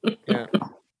 15. Yeah.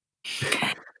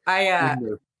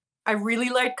 I really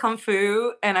like Kung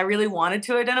Fu, and I really wanted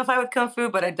to identify with Kung Fu,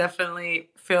 but I definitely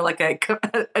feel like I could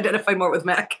identify more with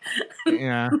Mac.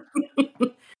 Yeah.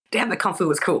 Damn, the Kung Fu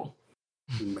was cool.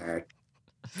 Mac.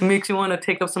 Makes you want to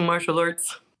take up some martial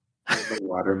arts. The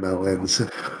watermelons.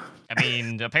 I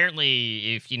mean,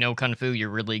 apparently, if you know Kung Fu, you're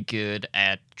really good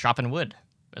at chopping wood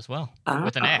as well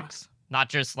with an axe. Not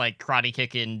just like karate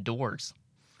kicking doors.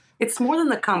 It's more than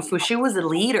the Kung Fu. She was a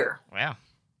leader. Yeah.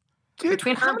 Dude,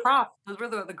 between her and Prof, those were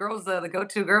the girls, the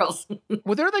go-to girls.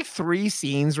 Were there like 3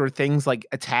 scenes where things like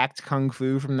attacked Kung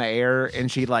Fu from the air and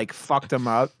she like fucked them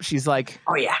up? She's like,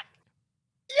 oh yeah.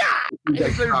 Yeah.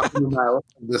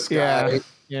 The sky.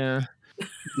 Yeah.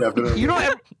 Definitely. You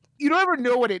don't ever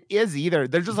know what it is either.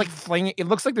 They're just like flinging. It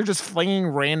looks like they're just flinging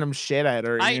random shit at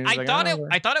her. I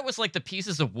thought it was like the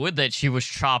pieces of wood that she was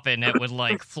chopping that would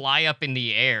like fly up in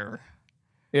the air.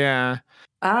 Yeah.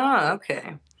 Oh,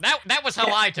 okay. That was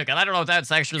how I took it. I don't know if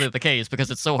that's actually the case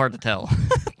because it's so hard to tell.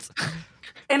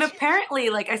 And apparently,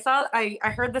 like I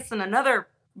heard this in another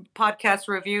podcast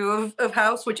review of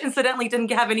House, which incidentally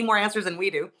didn't have any more answers than we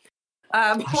do.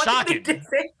 Shocking.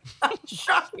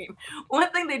 Shocking.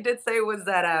 One thing they did say was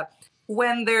that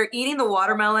when they're eating the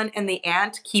watermelon and the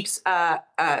ant keeps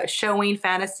showing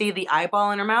Fantasy the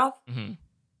eyeball in her mouth,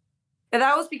 And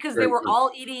that was because they were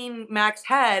all eating Mac's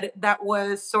head that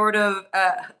was sort of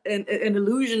an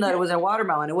illusion that it was a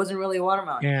watermelon. It wasn't really a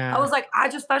watermelon. Yeah. I was like, I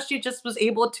just thought she just was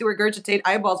able to regurgitate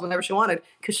eyeballs whenever she wanted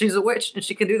because she's a witch and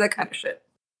she can do that kind of shit.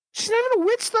 She's not even a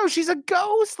witch though. She's a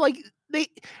ghost. Like they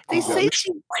say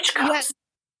she witch ghost.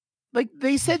 Like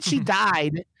they said she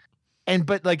died,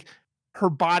 but like her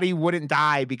body wouldn't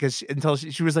die because until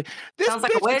she was like, this sounds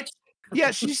like a witch.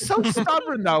 Yeah, she's so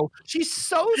stubborn though. She's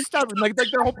so stubborn. Like their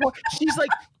whole point. She's like,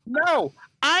 no,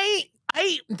 I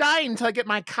ain't dying until I get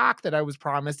my cock that I was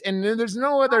promised. And then there's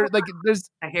no other there's.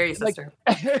 I hear you, sister.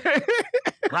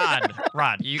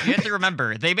 Rod, you have to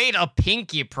remember they made a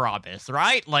pinky promise,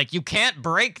 right? Like you can't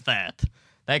break that.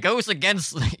 That goes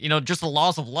against just the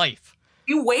laws of life.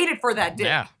 You waited for that dick.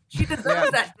 Yeah. She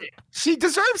deserves that dick. She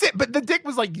deserves it, but the dick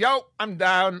was like, yo, I'm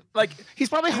down. Like, he's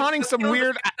probably haunting some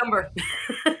weird number.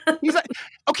 He's like,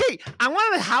 okay, I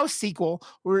wanted a house sequel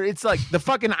where it's like the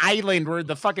fucking island where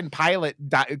the fucking pilot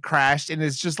crashed, and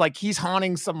it's just like he's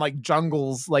haunting some like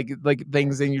jungles, like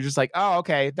things, and you're just like, oh,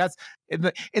 okay, that's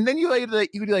and then you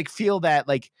like feel that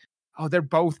like, oh, they're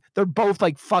both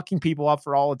like fucking people up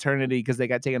for all eternity because they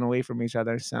got taken away from each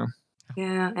other. So.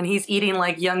 Yeah, and he's eating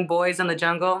like young boys in the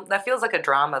jungle. That feels like a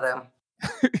drama, though.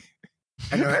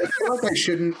 I know. I feel like I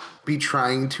shouldn't be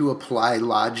trying to apply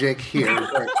logic here.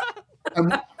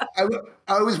 But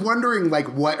I was wondering like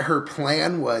what her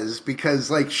plan was because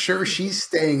like sure she's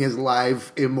staying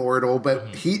alive, immortal,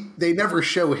 but they never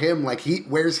show him like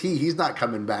where's he? He's not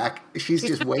coming back. She's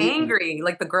just waiting. Angry,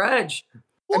 like the Grudge.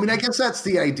 I mean, I guess that's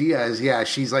the idea. Is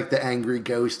she's like the angry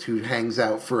ghost who hangs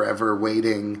out forever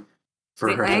waiting.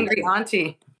 For her angry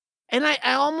auntie. And I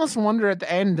almost wonder at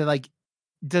the end, like,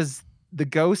 does the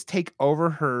ghost take over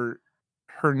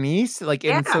her niece? Like,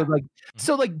 and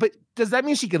so but does that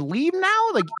mean she could leave now?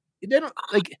 Like, they don't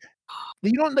like,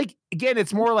 you don't like, again,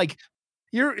 it's more like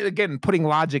you're again putting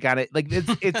logic on it. Like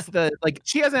it's the, like,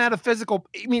 she hasn't had a physical,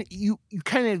 I mean, you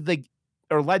kind of like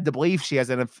are led to believe she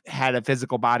hasn't had a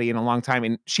physical body in a long time.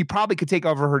 And she probably could take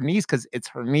over her niece because it's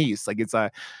her niece. Like it's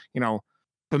a,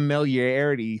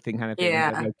 familiarity thing kind of thing.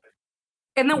 Yeah. Like,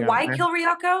 and then why kill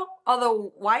Ryoko?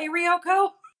 Although, why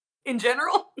Ryoko in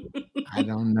general? I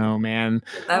don't know, man.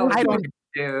 I don't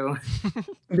do.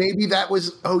 Maybe that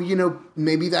was,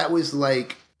 maybe that was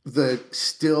like the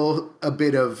still a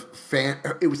bit of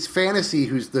it was Fantasy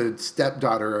who's the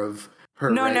stepdaughter of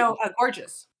her. No,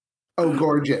 Gorgeous. Oh,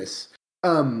 Gorgeous.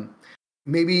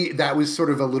 Maybe that was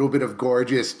sort of a little bit of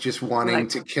Gorgeous just wanting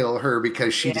to kill her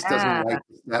because she just doesn't like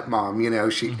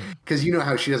stepmom, she because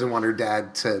how she doesn't want her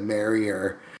dad to marry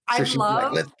her. So she's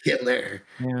like, let's kill her.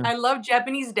 Yeah. I love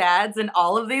Japanese dads in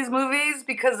all of these movies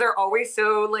because they're always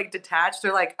so like detached.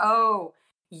 They're like, oh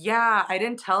yeah, I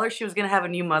didn't tell her she was gonna have a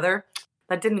new mother.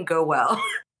 That didn't go well.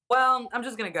 Well, I'm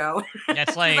just gonna go.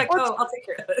 That's like, oh, I'll take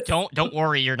care of it. Don't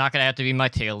worry, you're not gonna have to be my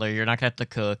tailor. You're not gonna have to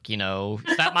cook.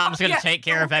 Stepmom's gonna take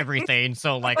care of everything.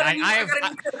 So like,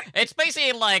 it's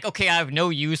basically like, okay, I have no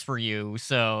use for you.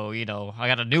 So I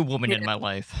got a new woman in my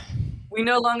life. We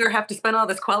no longer have to spend all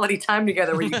this quality time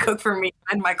together where you cook for me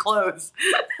and my clothes.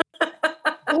 Why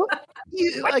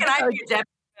can I be a Japanese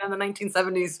in the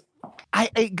 1970s?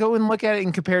 I go and look at it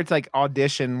and compare it to like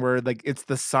Audition, where like it's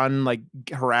the son like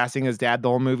harassing his dad the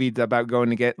whole movie. It's about going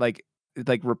to get like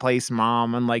replace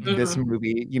mom, and like this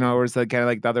movie, or it's like kind of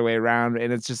like the other way around.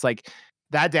 And it's just like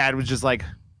that dad was just like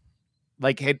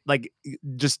hit, like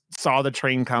just saw the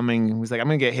train coming. He was like, I'm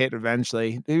gonna get hit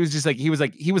eventually. He was just like he was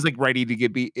like ready to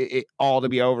get it all to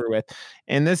be over with.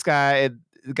 And this the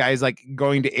guy's like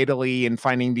going to Italy and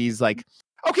finding these like,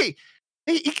 okay,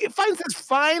 he finds this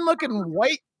fine looking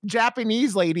white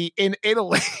Japanese lady in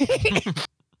Italy.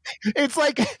 It's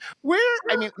like,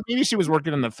 I mean, maybe she was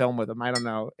working in the film with him. I don't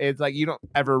know. It's like, you don't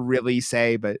ever really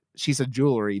say, but she's a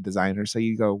jewelry designer. So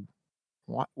you go,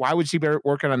 why would she be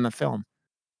working on the film?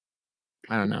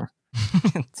 I don't know.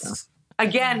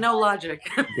 Again, no logic.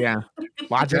 Yeah.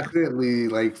 Logic. Definitely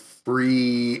like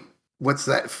free. What's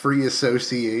that free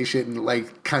association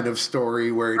like kind of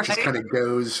story where it just kind of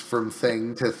goes from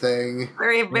thing to thing?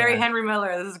 Very Henry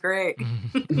Miller. This is great.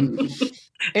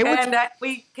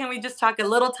 Can we just talk a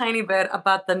little tiny bit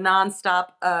about the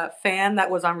nonstop fan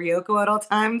that was on Ryoko at all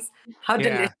times? How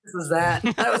delicious is that?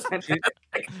 That was fantastic.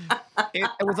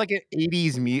 It was like an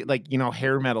 80s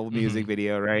hair metal music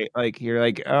video, right? Like you're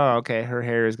like, oh, okay, her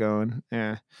hair is going.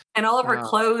 Yeah. And all of her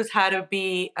clothes had to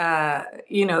be,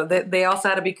 they also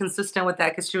had to be consistent with that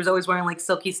because she was always wearing like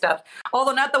silky stuff.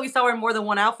 Although not that we saw her in more than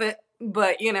one outfit,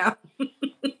 but I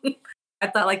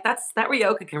thought like that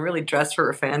Ryoko can really dress for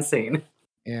a fan scene.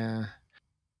 Yeah.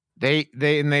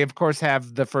 They of course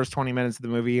have the first 20 minutes of the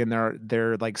movie and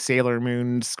they're like Sailor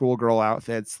Moon schoolgirl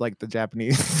outfits like the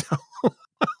Japanese.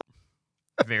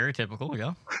 Very typical,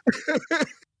 yeah.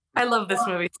 I love this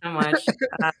movie so much.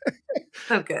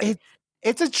 So good.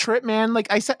 It's a trip, man. Like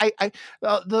I said,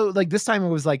 like this time it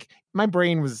was like my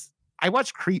brain was. I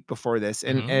watched Creep before this,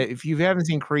 and if you haven't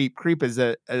seen Creep is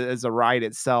a ride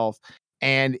itself,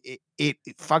 and it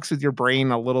fucks with your brain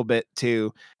a little bit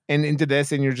too. And into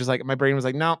this, and you're just like, my brain was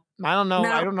like, no, I don't know,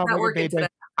 I don't know.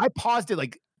 I paused it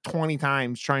like 20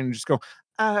 times trying to just go.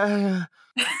 What?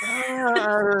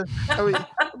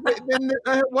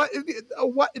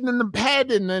 And then the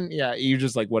bed, and then you're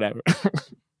just like whatever.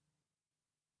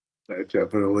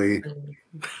 Definitely.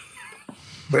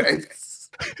 But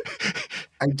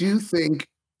I do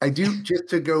just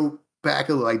to go back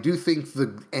a little. I do think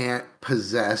the aunt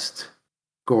possessed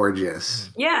Gorgeous.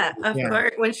 Yeah, of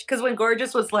course. When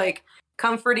Gorgeous was like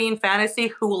comforting Fantasy,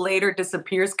 who later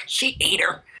disappears because she ate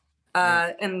her,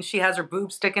 and she has her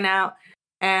boobs sticking out.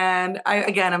 And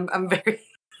I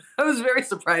was very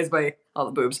surprised by all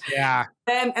the boobs. Yeah.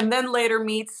 And then later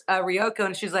meets Ryoko,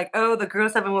 and she's like, "Oh, the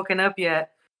girls haven't woken up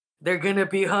yet. They're gonna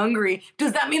be hungry.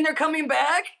 Does that mean they're coming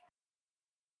back?"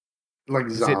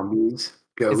 Like zombies,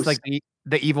 ghosts. It's like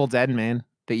the Evil Dead, man.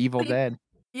 The Evil Dead.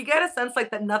 You get a sense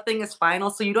like that nothing is final,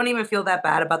 so you don't even feel that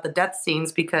bad about the death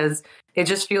scenes because it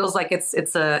just feels like it's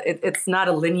not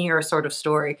a linear sort of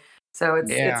story. So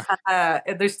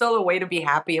there's still a way to be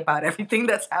happy about everything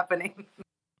that's happening.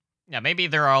 Yeah, maybe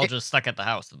they're all just stuck at the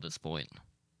house at this point.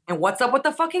 And what's up with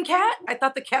the fucking cat? I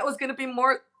thought the cat was going to be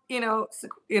more, important.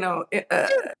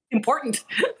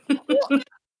 Well,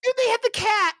 they had the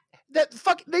cat.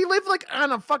 They live like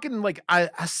on a fucking like a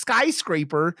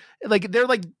skyscraper. Like they're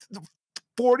like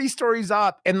 40 stories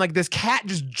up, and like this cat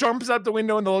just jumps out the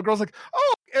window, and the little girl's like,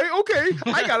 "Oh, okay,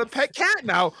 I got a pet cat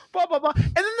now." Blah blah blah.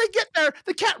 And then they get there,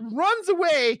 the cat runs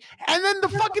away, and then the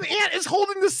fucking aunt is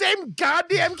holding the same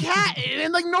goddamn cat,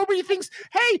 and like nobody thinks,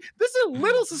 "Hey, this is a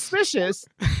little suspicious."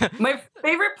 My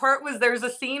favorite part was there's a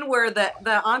scene where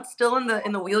the aunt's still in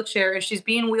the wheelchair, and she's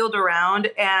being wheeled around,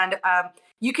 and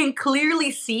you can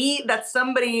clearly see that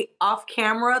somebody off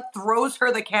camera throws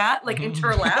her the cat like into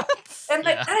her lap, and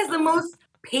that is the most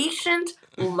patient,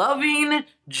 loving,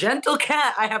 gentle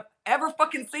cat I have ever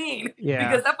fucking seen. Yeah,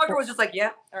 because that fucker was just like,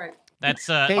 "Yeah, all right." That's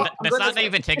not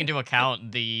even taking into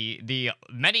account the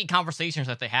many conversations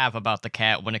that they have about the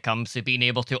cat when it comes to being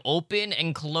able to open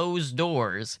and close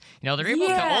doors. They're able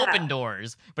to open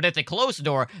doors, but if they close the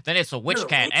door, then it's a witch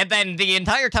cat. And then the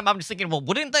entire time I'm just thinking, well,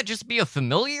 wouldn't that just be a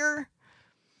familiar?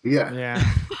 Yeah.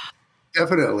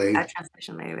 Definitely. That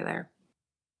translation maybe there.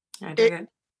 Yeah,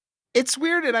 it's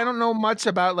weird, and I don't know much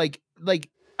about like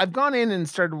I've gone in and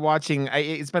started watching.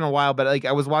 It's been a while, but like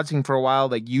I was watching for a while,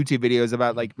 like YouTube videos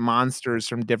about like monsters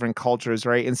from different cultures,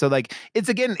 right? And so like it's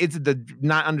the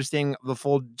not understanding the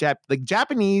full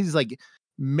Japanese like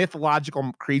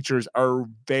mythological creatures are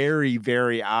very,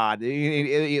 very odd.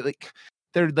 Like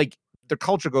they're like their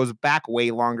culture goes back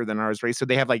way longer than ours, right? So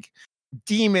they have like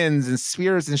demons and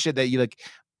spirits and shit that you like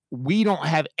we don't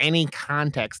have any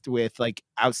context with like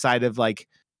outside of like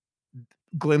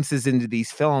glimpses into these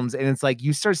films. And it's like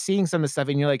you start seeing some of the stuff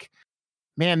and you're like,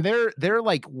 man, they're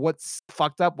like what's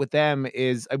fucked up with them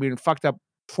is fucked up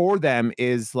for them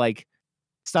is like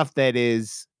stuff that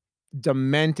is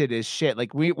demented as shit.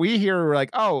 Like we hear like,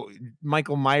 oh,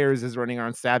 Michael Myers is running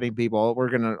around stabbing people, we're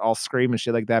gonna all scream and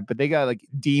shit like that, but they got like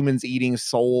demons eating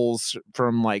souls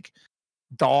from like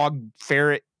dog,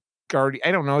 ferret, guardian.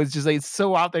 I don't know. It's just like it's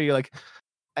so out there. You're like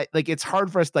it's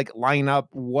hard for us to like line up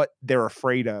what they're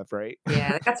afraid of, right?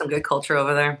 Yeah, they got some good culture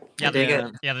over there. Yeah,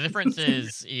 the difference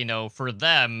is, for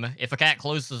them, if a cat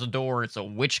closes the door, it's a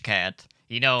witch cat.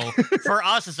 For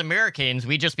us as Americans,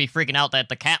 we just be freaking out that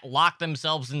the cat locked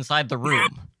themselves inside the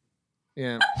room.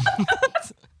 Yeah.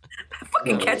 That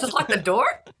fucking cat just locked the door?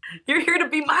 You're here to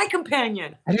be my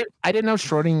companion. I didn't know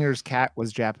Schrodinger's cat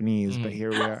was Japanese, but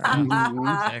here we are.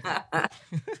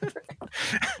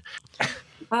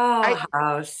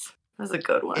 House. That was a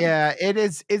good one. Yeah, it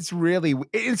is. It's really.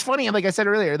 It's funny. Like I said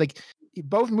earlier, like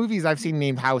both movies I've seen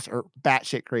named House are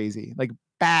batshit crazy. Like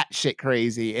batshit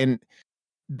crazy, and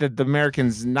the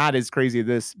Americans not as crazy as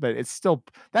this, but it's still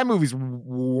that movie's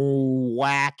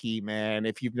wacky, man.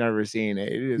 If you've never seen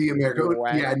it, it is the American.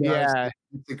 Wacky.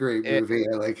 It's a great movie.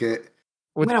 I like it.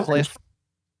 With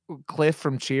Cliff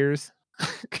from Cheers.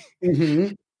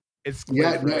 Mm-hmm. It's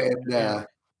Cliff,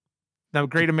 the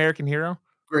Great American Hero.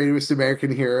 Greatest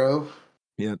American Hero.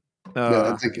 Yeah. No,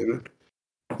 that's a good one.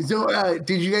 So,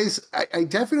 did you guys? I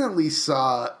definitely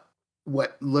saw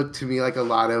what looked to me like a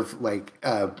lot of like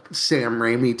Sam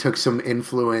Raimi took some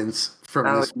influence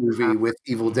from this movie with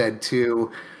Evil Dead 2,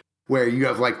 where you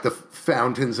have like the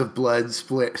fountains of blood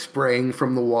spraying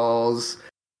from the walls,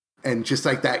 and just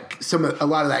like that, a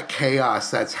lot of that chaos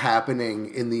that's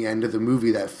happening in the end of the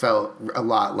movie that felt a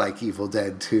lot like Evil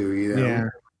Dead 2, you know? Yeah.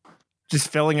 Just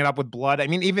filling it up with blood. I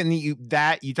mean, even you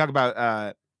talk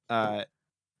about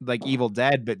like Evil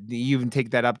Dead, but you even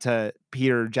take that up to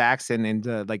Peter Jackson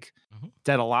and like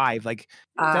Dead Alive. Like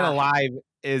Dead Alive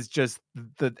is just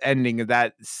the ending of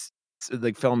that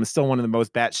like film is still one of the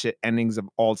most batshit endings of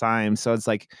all time. So it's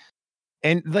like,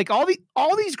 and like all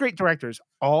these great directors,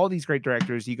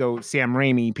 you go Sam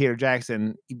Raimi, Peter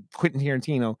Jackson, Quentin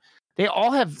Tarantino, they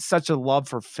all have such a love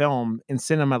for film and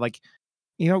cinema. Like,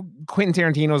 you know, Quentin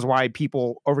Tarantino is why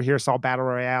people over here saw Battle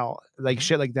Royale, like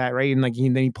shit like that, right? And like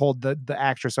then he pulled the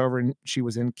actress over and she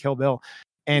was in Kill Bill.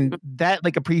 And that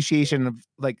like appreciation of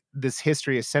like this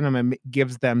history of cinema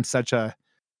gives them such a,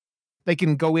 they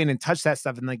can go in and touch that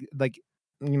stuff and like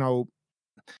you know,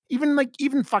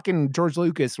 even fucking George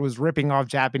Lucas was ripping off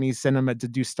Japanese cinema to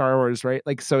do Star Wars, right?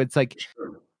 Like, so it's like,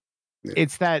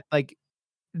 it's that like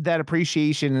that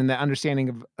appreciation and that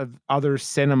understanding of other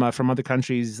cinema from other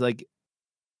countries, like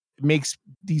makes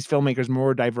these filmmakers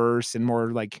more diverse and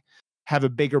more like have a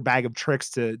bigger bag of tricks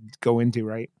to go into,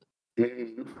 right?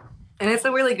 And it's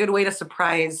a really good way to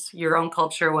surprise your own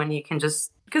culture when you can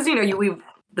just, because you know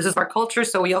this is our culture,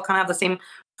 so we all kind of have the same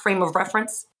frame of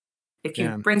reference. If you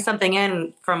bring something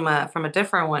in from a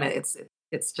different one, it's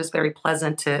just very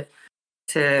pleasant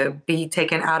to be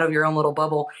taken out of your own little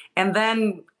bubble and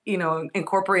then, you know,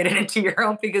 incorporate it into your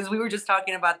own, because we were just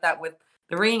talking about that with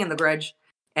The Ring and The Grudge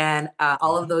and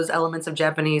all of those elements of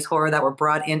Japanese horror that were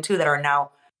brought into that are now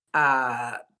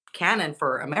canon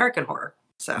for American horror.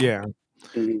 So yeah,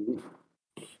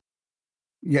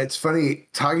 it's funny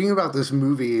talking about this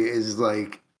movie is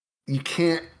like you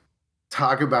can't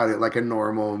talk about it like a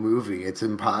normal movie. It's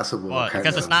impossible. Well,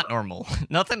 because it's not normal.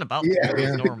 Nothing about the movie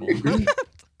is normal.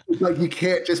 Like you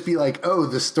can't just be like, oh,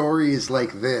 the story is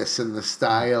like this and the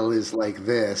style is like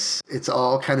this. It's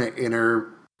all kind of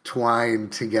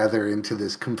intertwined together into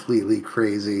this completely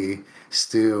crazy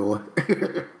stew.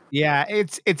 Yeah,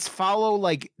 it's follow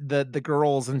like the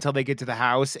girls until they get to the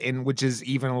house, and which is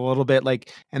even a little bit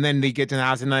like, and then they get to the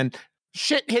house and then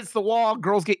shit hits the wall,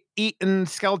 girls get eaten,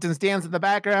 skeletons dance in the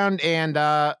background, and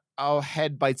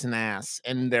head bites an ass,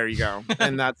 and there you go.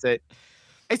 And that's it.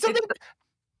 It's something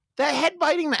that head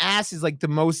biting the ass is like the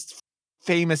most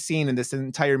famous scene in this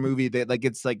entire movie, that like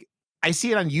it's like I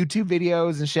see it on YouTube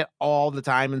videos and shit all the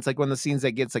time. And it's like one of the scenes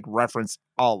that gets like referenced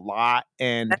a lot.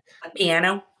 And the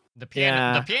piano. The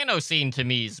piano scene to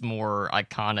me is more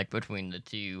iconic between the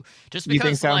two. Just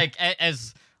because like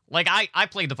as like I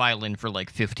played the violin for like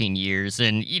 15 years,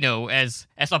 and you know, as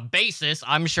a bassist,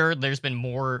 I'm sure there's been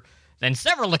more than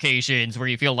several occasions where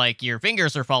you feel like your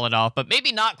fingers are falling off, but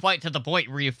maybe not quite to the point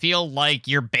where you feel like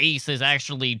your bass is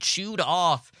actually chewed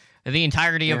off the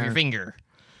entirety of your finger.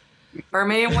 Or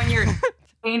maybe when you're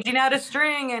changing out a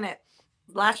string and it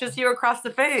lashes you across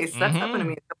the face. That's happened to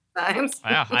me a couple times.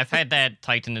 Yeah, I've had that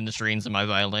tighten in the strings of my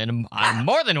violin on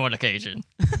more than one occasion.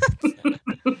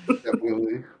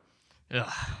 Definitely.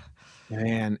 Ugh.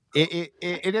 Man, it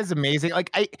is amazing.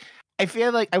 Like I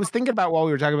feel like I was thinking about while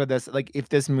we were talking about this, like if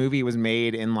this movie was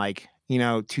made in like, you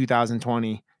know,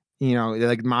 2020, you know,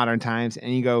 like modern times,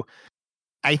 and you go,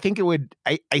 I think it would,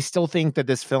 I still think that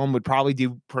this film would probably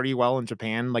do pretty well in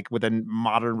Japan, like with a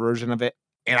modern version of it.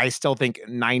 And I still think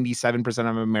 97%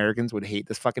 of Americans would hate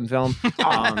this fucking film.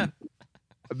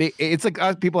 It's like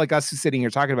us, people like us who's sitting here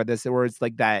talking about this, where it's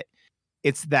like that,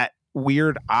 it's that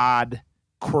weird, odd,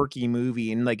 quirky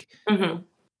movie. And like,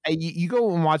 you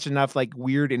go and watch enough like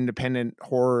weird independent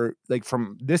horror like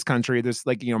from this country, there's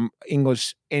like, you know,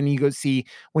 English, and you go see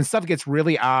when stuff gets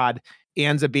really odd, it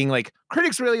ends up being like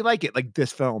critics really like it, like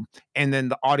this film, and then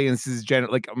the audiences,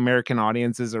 like American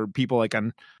audiences or people like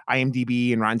on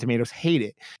IMDb and Rotten Tomatoes hate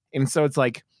it. And so it's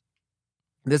like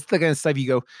this is the kind of stuff you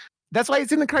go, that's why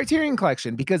it's in the Criterion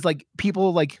Collection, because like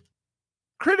people like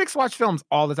critics watch films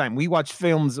all the time. We watch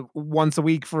films once a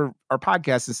week for our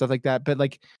podcasts and stuff like that, but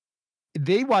like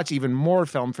they watch even more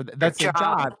film for that's their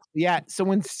job. Yeah. So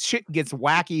when shit gets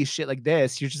wacky, shit like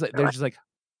this, you're just like, they're just like,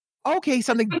 okay,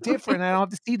 something different. I don't have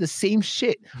to see the same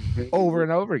shit over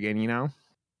and over again, you know?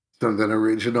 Something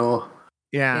original.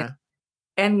 Yeah.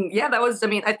 And yeah, that was, I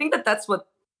mean, I think that's what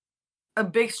a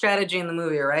big strategy in the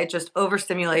movie, right? Just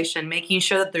overstimulation, making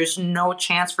sure that there's no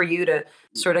chance for you to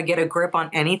sort of get a grip on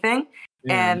anything.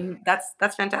 Yeah. And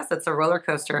that's fantastic. It's a roller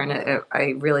coaster, and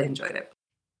I really enjoyed it.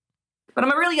 But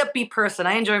I'm a really upbeat person.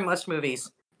 I enjoy most movies,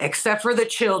 except for the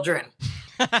children.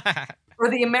 or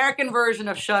the American version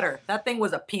of Shudder. That thing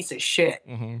was a piece of shit.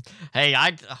 Mm-hmm. Hey,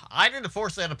 I didn't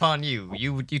force that upon you.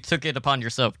 You took it upon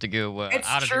yourself to go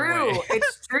out of your way.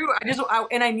 It's true.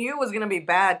 And I knew it was gonna be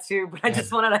bad too, but I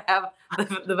just wanted to have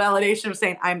the validation of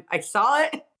saying I saw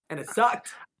it and it sucked.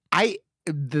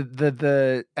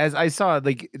 As I saw,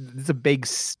 like, it's a big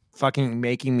fucking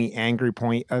making me angry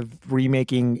point of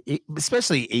remaking,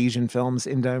 especially Asian films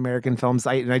into American films.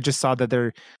 I just saw that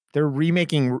they're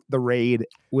remaking The Raid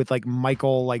with like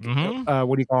Michael, like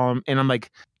what do you call him? And I'm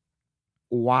like,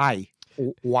 why?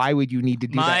 Why would you need to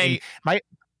do that? And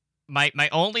my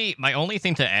only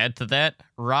thing to add to that,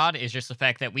 Rod, is just the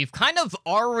fact that we've kind of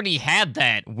already had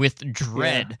that with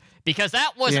Dread, because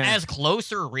that was as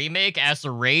close a remake as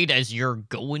The Raid as you're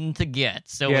going to get.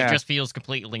 So it just feels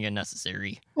completely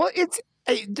unnecessary. Well, it's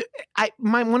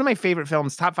one of my favorite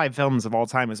films, top 5 films of all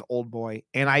time, is Old Boy,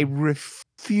 and I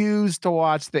refuse to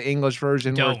watch the English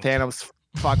version where Thanos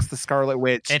fucks the Scarlet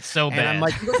Witch. It's so bad. And I'm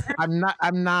like, I'm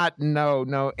not,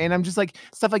 no. And I'm just like,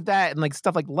 stuff like that, and like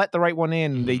stuff like Let the Right One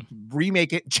In. They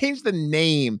remake it, change the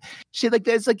name, shit like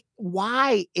that. It's like,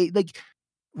 why?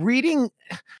 Reading,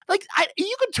 like,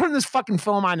 you could turn this fucking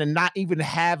film on and not even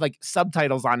have like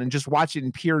subtitles on and just watch it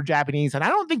in pure Japanese, and I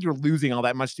don't think you're losing all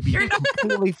that much, to be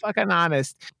completely fucking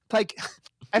honest. Like,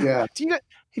 have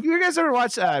you guys ever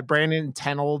watched Brandon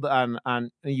Tenold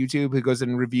on YouTube, who goes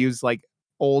and reviews like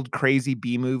old crazy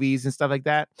B movies and stuff like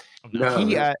that?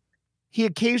 No. He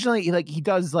occasionally he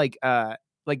does like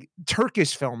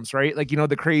Turkish films, right? Like, you know,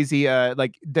 the crazy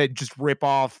like that just rip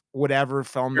off whatever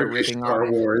film they're ripping Star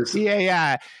off. Wars.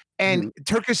 Yeah. And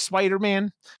Turkish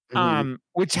Spider-Man,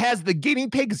 which has the guinea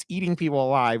pigs eating people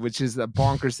alive, which is a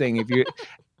bonkers thing.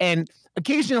 And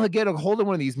occasionally he'll get a hold of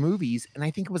one of these movies, and I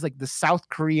think it was like the South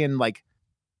Korean, like,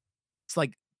 it's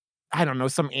like, I don't know,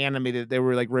 some anime that they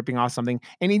were like ripping off something,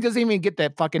 and he doesn't even get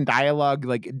that fucking dialogue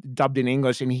like dubbed in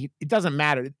English, and it doesn't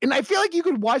matter. And I feel like you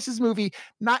could watch this movie,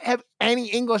 not have any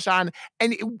English on,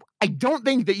 and I don't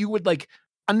think that you would like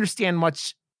understand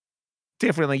much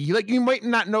differently. You might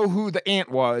not know who the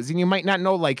ant was, and you might not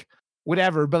know like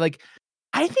whatever, but like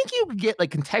I think you could get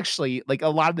like contextually like a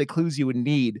lot of the clues you would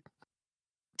need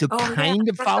to kind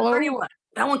of follow.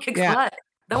 That one kicks butt.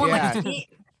 That one likes meat.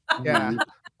 Yeah.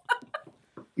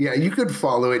 Yeah, you could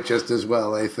follow it just as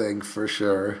well, I think, for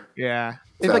sure. Yeah.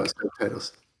 Like,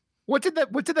 subtitles. What did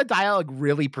the dialogue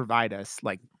really provide us?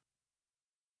 Like,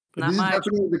 this is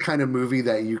definitely the kind of movie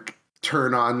that you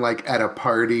turn on like at a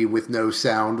party with no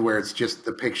sound, where it's just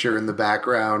the picture in the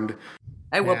background.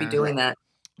 I will be doing that.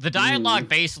 The dialogue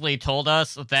basically told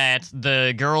us that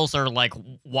the girls are like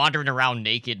wandering around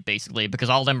naked, basically, because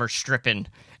all of them are stripping,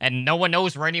 and no one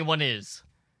knows where anyone is.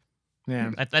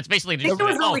 Yeah, that's basically the. It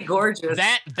was really gorgeous.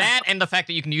 That and the fact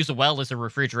that you can use a well as a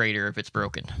refrigerator if it's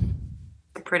broken.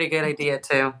 Pretty good idea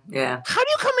too. Yeah. How do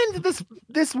you come into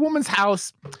this woman's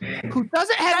house who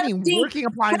doesn't have any working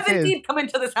appliances? 17 come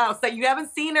into this house that you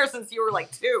haven't seen her since you were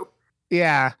like 2.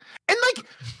 Yeah, and like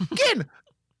again.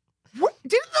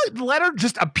 Didn't the letter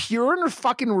just appear in her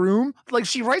fucking room? Like,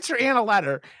 she writes her aunt a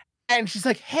letter, and she's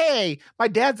like, "Hey, my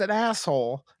dad's an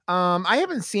asshole. I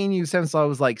haven't seen you since I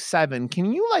was like 7.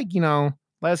 Can you like, you know,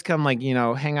 let us come like, you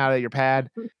know, hang out at your pad?"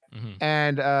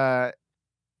 And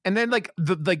then like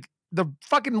the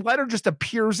fucking letter just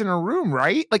appears in her room,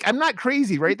 right? Like, I'm not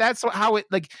crazy, right? That's how it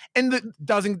like, and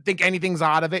doesn't think anything's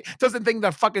out of it. Doesn't think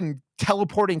the fucking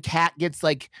teleporting cat gets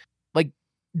like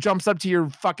jumps up to your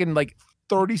fucking like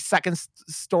 30-second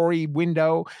story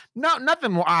window. No,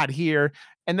 nothing odd here.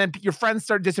 And then your friends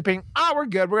start dissipating. Oh, we're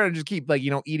good. We're gonna just keep like,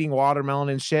 you know, eating watermelon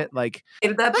and shit. Like,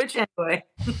 that bitch anyway.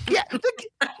 Yeah, the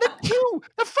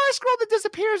first girl that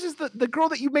disappears is the girl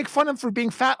that you make fun of for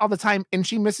being fat all the time, and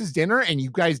she misses dinner, and you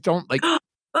guys don't like.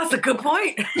 That's a good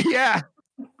point. Yeah.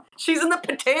 She's in the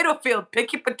potato field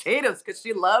picking potatoes because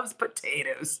she loves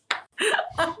potatoes. You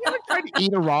ever tried to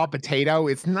eat a raw potato?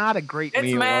 It's not a great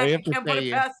meal. Mad. You can't put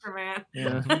it past her, man.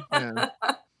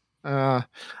 Yeah.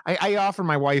 I offer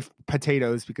my wife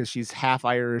potatoes because she's half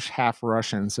Irish, half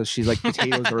Russian. So she's like,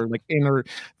 potatoes are like in her,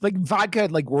 like vodka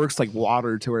like works like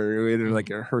water to her, in like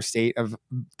her state of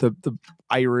the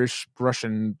Irish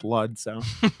Russian blood. So.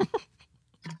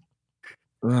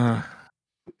 Man,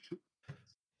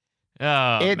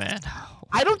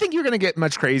 I don't think you're gonna get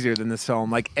much crazier than this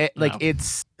film.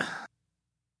 It's.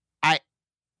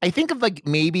 I think of like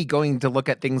maybe going to look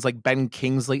at things like Ben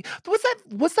Kingsley.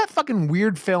 What's that fucking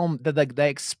weird film, the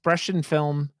expression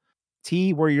film,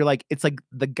 where you're like, it's like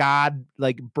the god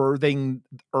like birthing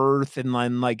Earth, and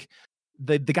then like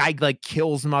the guy like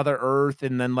kills Mother Earth,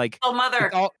 and then like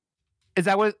Mother. Is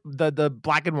that what the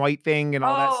black and white thing and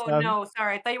all that stuff? Oh no,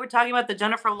 sorry. I thought you were talking about the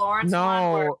Jennifer Lawrence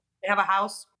one where they have a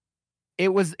house.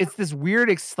 it's this weird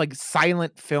like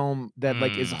silent film that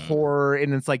like is horror,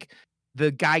 and it's like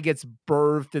the guy gets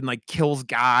birthed and like kills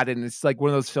God, and it's like one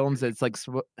of those films that's like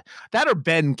that or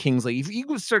Ben Kingsley. If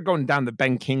you start going down the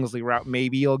Ben Kingsley route,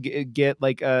 maybe you'll get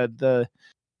like a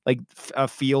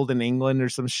Field in England or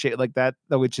some shit like that,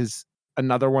 which is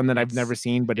another one that I've never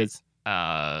seen, but it's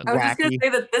I was just gonna say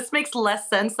that this makes less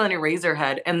sense than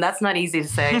Eraserhead, and that's not easy to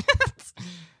say.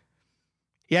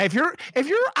 Yeah, if you're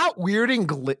out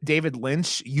weirding David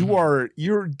Lynch, you're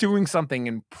doing something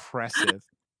impressive.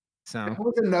 So that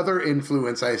was another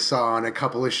influence I saw on a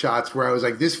couple of shots where I was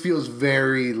like, this feels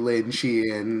very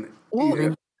Lynchian.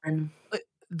 Well,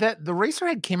 that the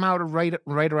Eraserhead came out right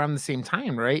around the same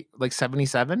time, right? Like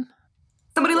 77.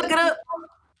 Somebody look it up.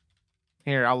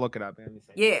 Here, I'll look it up.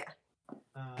 Yeah.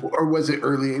 Or was it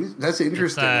early 80s? That's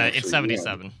interesting. It's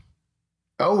 77. Yeah.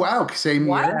 Oh wow, same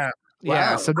year.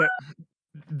 Yeah. So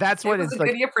that's what it's a like.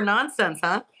 Good year for nonsense,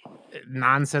 huh?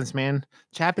 Nonsense, man.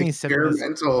 Japanese cinema.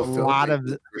 A lot of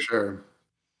for sure.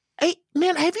 Hey,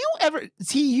 man, have you ever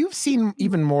you've seen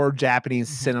even more Japanese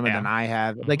cinema than I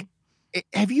have. Like,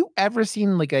 have you ever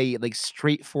seen like a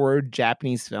straightforward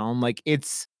Japanese film? Like,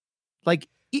 it's like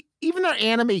even their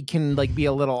anime can like be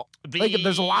a little like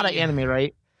there's a lot of anime,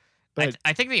 right? But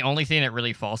I think the only thing that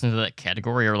really falls into that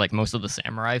category are like most of the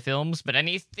samurai films, but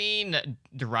anything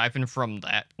deriving from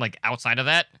that, like outside of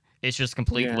that, it's just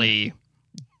completely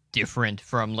different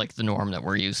from like the norm that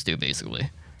we're used to, basically.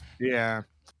 Yeah.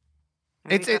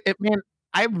 Man,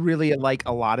 I really like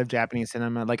a lot of Japanese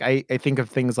cinema. Like I think of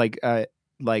things like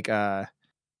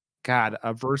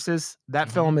Versus.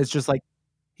 That film is just like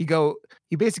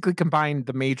he basically combined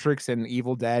The Matrix and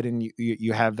Evil Dead, and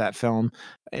you have that film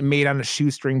made on a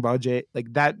shoestring budget.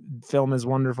 Like that film is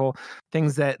wonderful.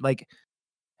 Things that like,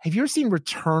 have you ever seen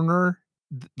Returner?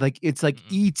 Like it's like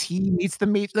E.T. meets the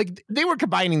Matrix. Like they were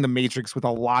combining the Matrix with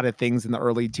a lot of things in the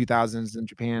early 2000s in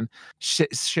Japan.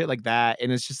 Shit like that,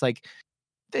 and it's just like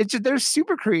they're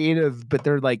super creative, but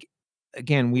they're like,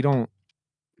 again, we don't.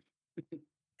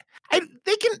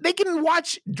 They can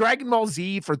watch Dragon Ball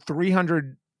Z for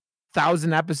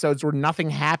 300,000 episodes where nothing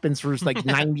happens for just like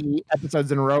 90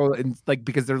 episodes in a row, and like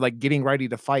because they're like getting ready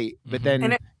to fight. But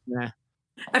then,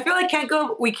 I feel like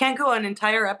we can't go an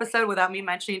entire episode without me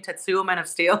mentioning Tetsuo Man of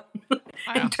Steel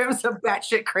in terms of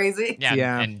batshit crazy.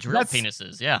 Yeah. And drill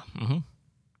penises. Yeah. Mm-hmm.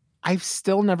 I've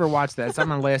still never watched that. It's on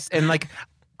my list, and like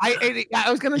I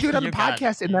was gonna do it on the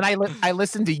podcast, and then I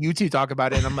listened to you two talk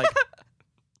about it, and I'm like.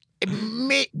 I'm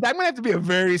gonna have to be a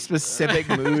very specific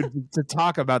mood to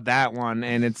talk about that one,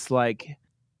 and it's like,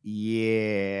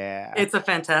 it's a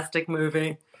fantastic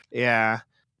movie. Yeah,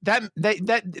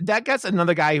 that gets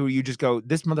another guy who you just go,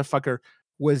 this motherfucker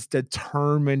was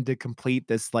determined to complete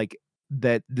this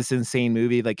this insane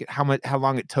movie. Like how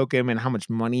long it took him and how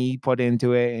much money he put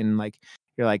into it, and like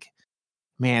you're like,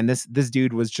 man, this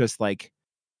dude was just like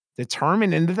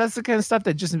determined, and that's the kind of stuff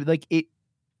that just like it.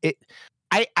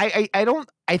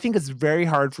 I think it's very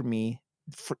hard for me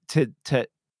to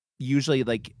usually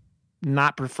like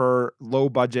not prefer low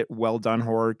budget, well done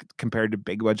horror compared to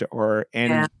big budget horror.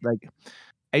 And like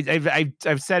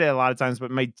I've said it a lot of times, but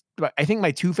I think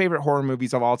my two favorite horror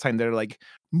movies of all time that are like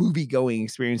movie going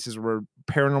experiences were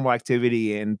Paranormal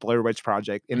Activity and Blair Witch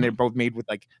Project, and they're both made with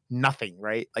like nothing,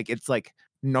 right? Like it's like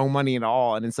no money at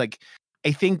all, and it's like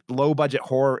I think low budget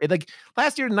horror. Like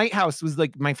last year, Night House was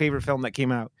like my favorite film that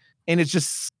came out. And it's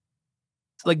just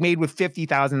like made with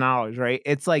 $50,000, right?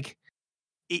 It's like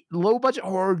low budget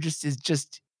horror is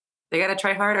just they gotta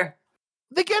try harder.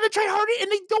 They gotta try harder,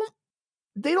 and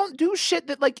they don't do shit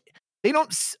that like they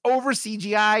don't over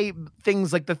CGI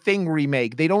things like the Thing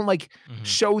remake. They don't like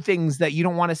show things that you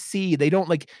don't want to see. They don't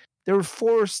like they're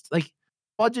forced. Like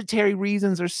budgetary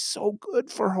reasons are so good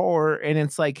for horror, and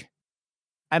it's like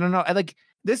I don't know. I like.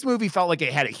 This movie felt like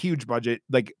it had a huge budget,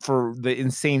 like for the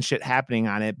insane shit happening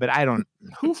on it. But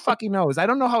who fucking knows? I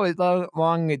don't know how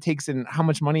long it takes and how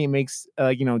much money it makes,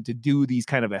 to do these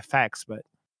kind of effects. But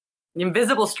the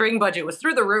Invisible String budget was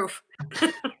through the roof.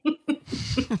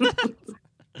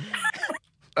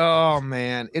 Oh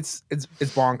man, it's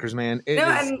bonkers, man.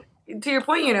 And to your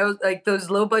point, like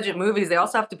those low budget movies, they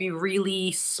also have to be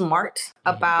really smart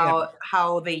about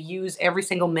how they use every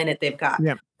single minute they've got.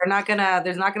 Yeah.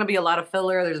 There's not gonna be a lot of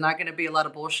filler. There's not gonna be a lot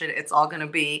of bullshit. It's all gonna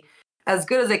be as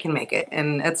good as they can make it,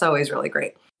 and it's always really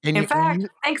great. In fact,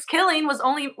 Thanksgiving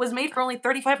was made for only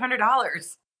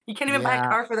 $3,500. You can't even buy a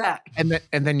car for that. And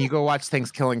then you go watch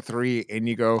Thanksgiving 3, and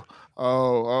you go,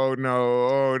 oh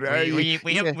no, we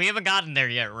haven't gotten there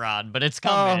yet, Rod, but it's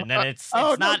coming, and it's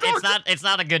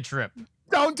not a good trip.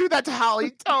 Don't do that to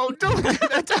Holly. Don't do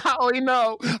that to Holly.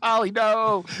 No, Holly,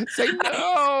 no. Say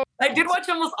no. I did watch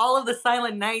almost all of the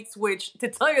Silent Nights, which, to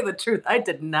tell you the truth, I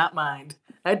did not mind.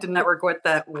 I did not regret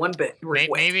that one bit.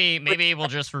 Maybe we'll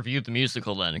just review the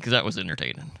musical then, because that was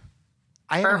entertaining.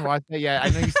 I haven't watched it yet. I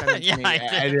know you sent it to me.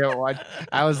 I didn't watch.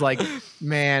 I was like,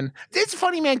 man, it's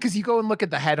funny, man, because you go and look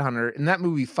at The Headhunter, and that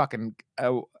movie fucking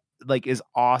is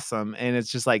awesome, and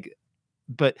it's just like,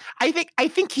 but I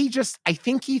think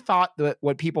he thought that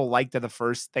what people liked of the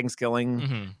first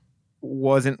Thanksgiving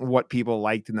wasn't what people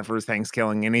liked in the first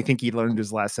Thanksgiving, and I think he learned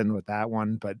his lesson with that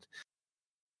one. But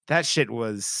that shit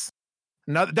was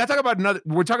we're talking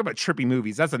about trippy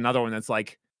movies. That's another one that's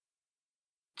like.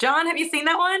 John, have you seen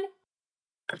that one?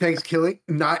 Thanksgiving?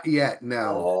 Not yet.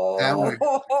 No.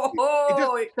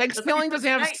 Thanksgiving doesn't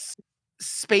have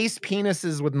space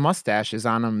penises with mustaches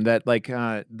on them that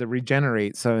that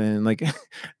regenerate. So like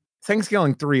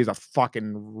Thanksgiving 3 is a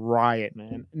fucking riot,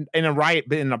 man. In a riot,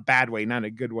 but in a bad way, not a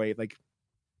good way. Like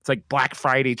it's like Black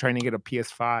Friday trying to get a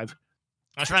PS5.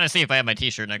 I was trying to see if I have my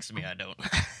T-shirt next to me. I don't.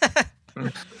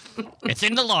 It's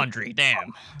in the laundry.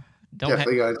 Damn.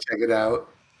 Definitely gotta check it out.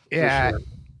 Yeah. Sure.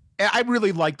 I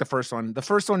really like the first one. The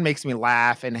first one makes me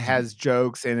laugh and has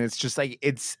jokes, and it's just like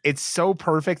it's so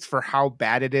perfect for how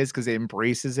bad it is because it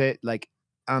embraces it. Like,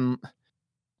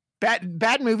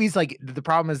 bad movies. Like the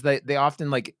problem is that they often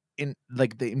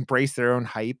they embrace their own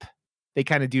hype. They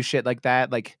kind of do shit like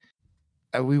that. Like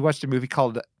we watched a movie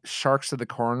called Sharks of the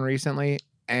Corn recently,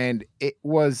 and it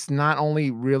was not only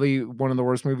really one of the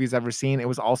worst movies I've ever seen. It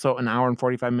was also an hour and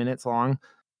 45 minutes long.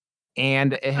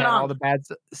 And it had all the bad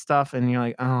stuff, and you're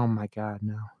like, oh my God,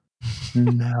 no.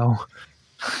 No.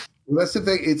 Well, that's the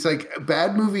thing. It's like a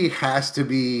bad movie has to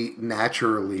be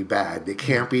naturally bad. It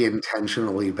can't be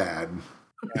intentionally bad.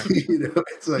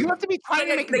 It's like you have to be trying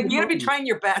to you got to be trying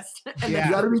your best. You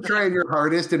got to be trying your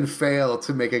hardest and fail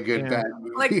to make a good bad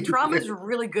movie. Like Trauma's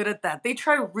really good at that. They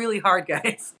try really hard,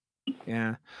 guys.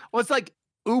 Yeah. Well, it's like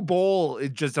Uwe Boll,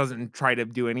 it just doesn't try to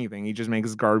do anything. He just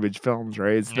makes garbage films,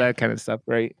 right? It's that kind of stuff,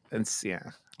 right? It's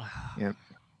yeah.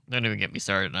 Don't even get me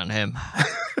started on him.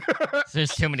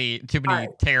 There's too many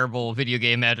terrible video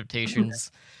game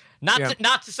adaptations.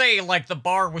 Not to say like the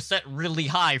bar was set really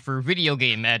high for video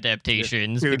game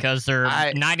adaptations because they're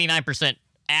 99%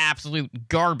 absolute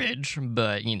garbage,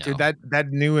 but you know. Dude, that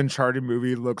new Uncharted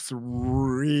movie looks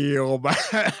real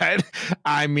bad.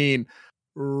 I mean,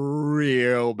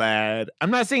 real bad.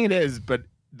 I'm not saying it is, but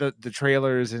the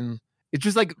trailers and it's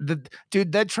just like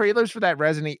that trailers for that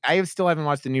Resident. I still haven't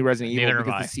watched the new Resident Evil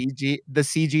because the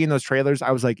CG in those trailers.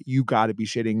 I was like, you got to be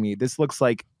shitting me. This looks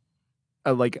like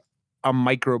a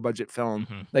micro budget film.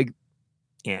 Like,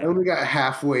 yeah. I only got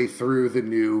halfway through the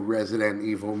new Resident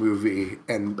Evil movie,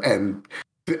 and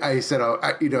I said,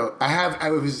 I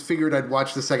was figured I'd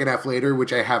watch the second half later,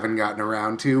 which I haven't gotten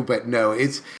around to. But no,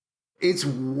 it's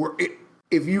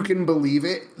if you can believe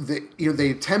it, that they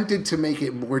attempted to make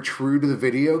it more true to the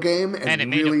video game, and it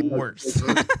made it worse.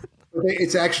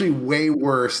 It's actually way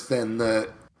worse than the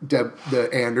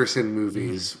Anderson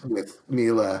movies with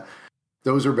Mila.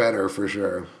 Those are better for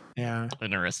sure. Yeah,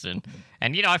 interesting.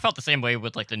 And I felt the same way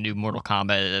with like the new Mortal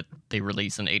Kombat that they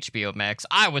released on HBO Max.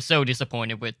 I was so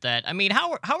disappointed with that. I mean,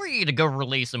 how are you to go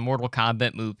release a Mortal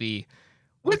Kombat movie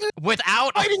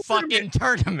without a fucking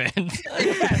tournament?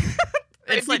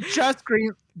 It's like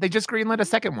they just greenlit a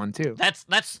second one too. That's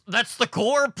the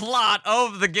core plot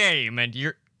of the game, and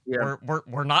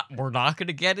we're not going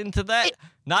to get into that.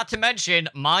 Not to mention,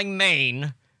 my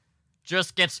main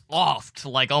just gets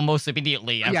offed like almost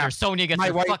immediately after Sonya gets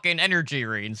her fucking energy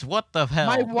rings. What the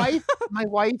hell? My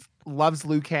wife loves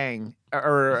Liu Kang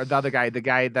or the other guy, the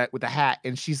guy that with the hat,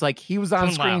 and she's like, he was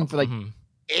on screen for like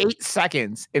 8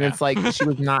 seconds, and it's like she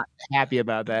was not happy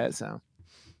about that. So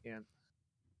yeah.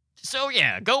 So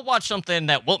yeah, go watch something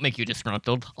that won't make you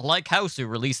disgruntled, like Hausu,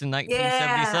 released in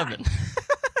 1977.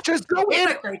 Just go in.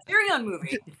 It's a Criterion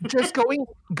movie. Just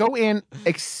go in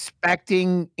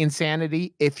expecting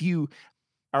insanity. If you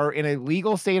are in a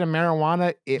legal state of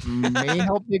marijuana, it may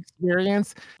help the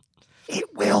experience. It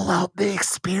will help the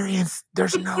experience.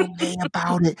 There's no way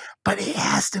about it, but it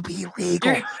has to be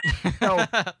legal. So,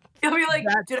 you'll be like,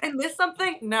 did I miss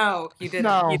something? No, you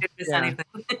didn't. You didn't miss anything.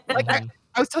 Like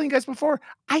I was telling you guys before,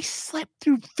 I slept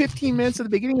through 15 minutes of the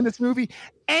beginning of this movie,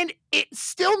 and it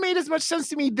still made as much sense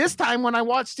to me this time when I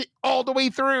watched it all the way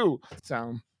through.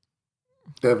 So,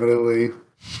 definitely,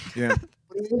 yeah.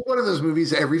 It's one of those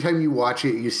movies. Every time you watch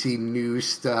it, you see new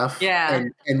stuff,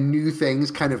 and new things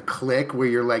kind of click. Where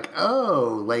you're like,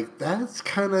 oh, like that's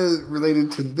kind of related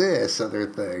to this other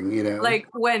thing, Like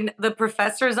when the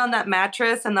professor's on that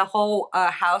mattress and the whole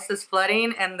house is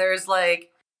flooding, and there's like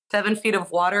 7 feet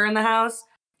of water in the house,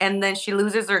 and then she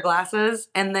loses her glasses,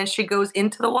 and then she goes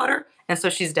into the water, and so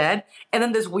she's dead. And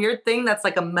then this weird thing that's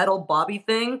like a metal bobby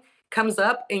thing comes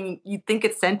up, and you think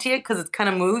it's sentient because it's kind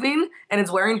of moving, and it's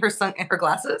wearing her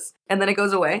glasses, and then it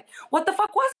goes away. What the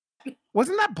fuck was it?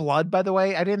 Wasn't that blood, by the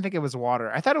way? I didn't think it was water.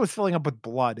 I thought it was filling up with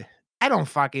blood. I don't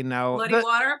fucking know. Bloody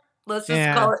water? Let's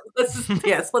just call it. Let's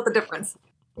just, split the difference.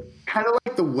 Kind of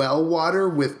like the well water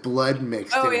with blood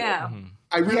mixed in yeah. it.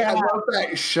 I love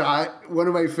that shot. One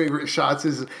of my favorite shots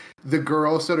is the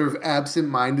girl sort of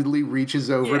absentmindedly reaches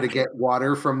over to get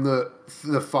water from the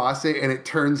faucet, and it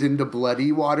turns into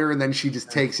bloody water, and then she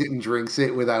just takes it and drinks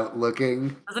it without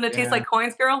looking. Doesn't it taste like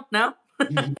coins, girl? No?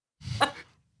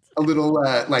 A little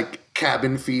like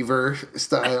cabin fever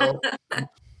style.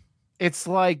 It's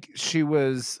like she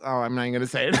was. Oh, I'm not even gonna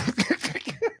say it.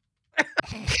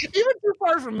 Even too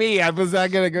far from me. I was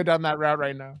not gonna go down that route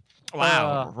right now.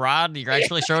 Wow, Rod, you're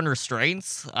actually showing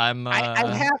restraints. I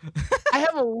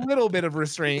have a little bit of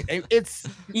restraint. It's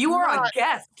you are a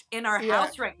guest in our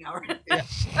house right now. I don't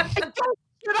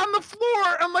sit on the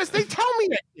floor unless they tell me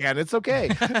it. Yeah, it's okay.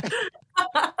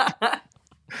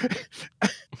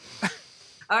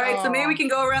 All right, so maybe we can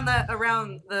go around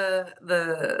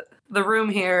the room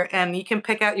here, and you can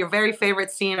pick out your very favorite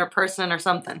scene or person or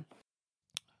something.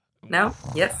 No?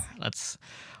 Yes? That's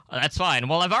fine.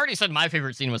 Well, I've already said my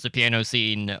favorite scene was the piano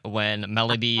scene when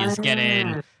Melody is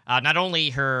getting not only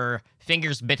her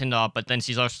fingers bitten off, but then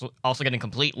she's also getting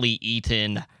completely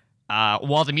eaten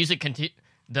while the music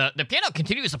the piano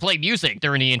continues to play music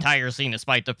during the entire scene,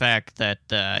 despite the fact that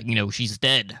she's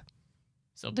dead.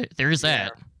 So there's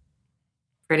that.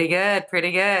 Pretty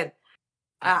good.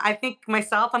 I think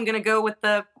myself, I'm gonna go with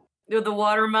the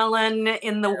watermelon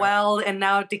in the well and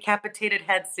now decapitated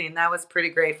head scene. That was pretty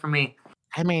great for me.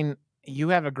 I mean, you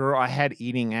have a girl ahead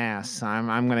eating ass.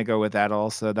 I'm gonna go with that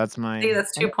also. That's my. See,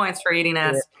 that's 2 points for eating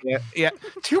ass. Yeah.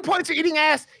 2 points for eating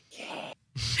ass. Yeah.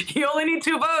 You only need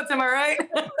 2 votes. Am I right?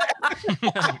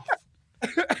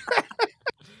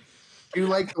 You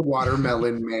like the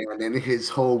watermelon man and his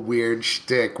whole weird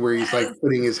shtick where he's like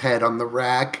putting his head on the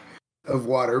rack of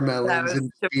watermelons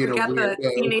and being a weirdo.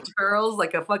 The teenage girls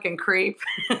like a fucking creep.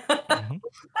 That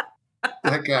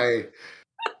guy,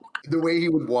 the way he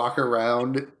would walk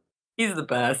around, he's the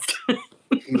best.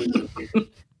 It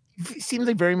seems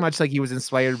like very much like he was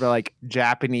inspired by like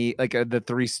Japanese, like the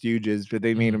Three Stooges, but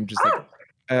they made him just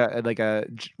like a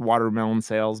watermelon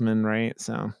salesman, right?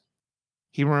 So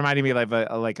he reminded me of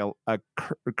a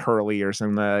curly or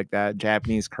something like that,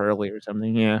 Japanese curly or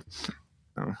something. Yeah.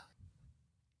 Oh.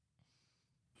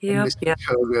 Yeah.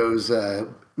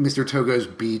 Mr. Togo's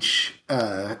beach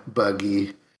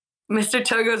buggy. Mr.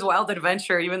 Togo's Wild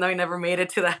Adventure, even though he never made it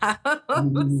to the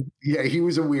house. Yeah, he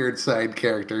was a weird side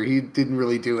character. He didn't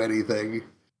really do anything.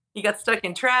 He got stuck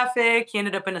in traffic. He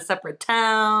ended up in a separate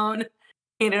town.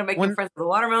 He ended up making friends with the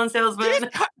watermelon salesman.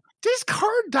 Did his car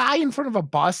die in front of a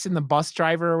bus and the bus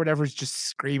driver or whatever is just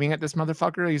screaming at this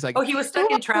motherfucker? He's like, oh, he was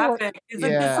stuck in traffic. He's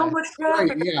like, there's so much traffic.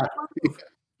 Right, yeah.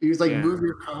 He was like, move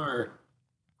your car.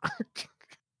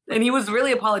 And he was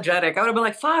really apologetic. I would have been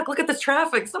like, fuck, look at this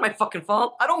traffic. It's not my fucking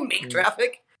fault. I don't make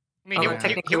traffic. I mean,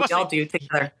 technically we all do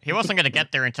together. He wasn't going to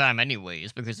get there in time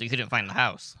anyways because he couldn't find the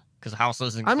house. Because the house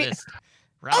doesn't exist.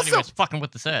 Rowdy was fucking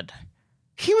with the said.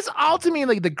 He was ultimately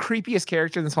like the creepiest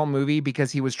character in this whole movie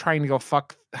because he was trying to go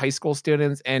fuck high school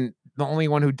students and the only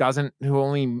one who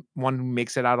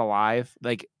makes it out alive.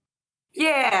 Like,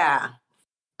 yeah.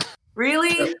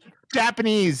 Really?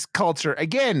 Japanese culture.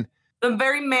 Again. The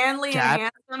very manly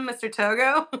and handsome Mr.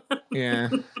 Togo. Yeah.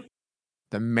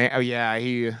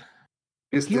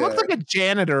 He looks like a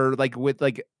janitor, like with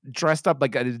like dressed up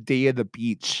like a day of the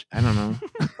beach. I don't know.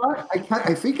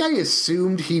 I think I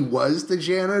assumed he was the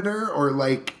janitor or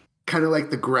like kind of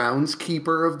like the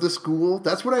groundskeeper of the school.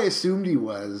 That's what I assumed he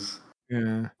was.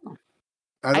 Yeah.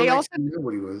 I also know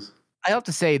what he was. I have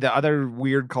to say the other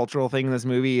weird cultural thing in this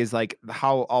movie is like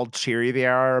how all cheery they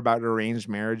are about arranged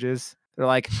marriages. They're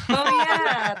like, oh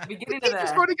yeah, at the beginning of that.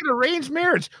 He's going to get arranged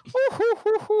marriage.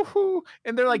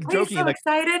 And they're like joking. So like,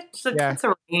 excited. It's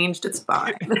arranged. It's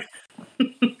fine.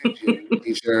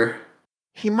 Sure.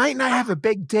 He might not have a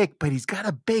big dick, but he's got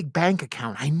a big bank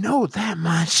account. I know that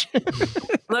much.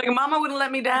 Like, Mama wouldn't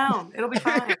let me down. It'll be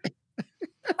fine.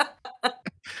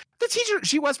 The teacher,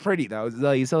 she was pretty though. So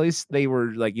at least they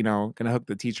were like, gonna hook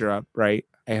the teacher up, right?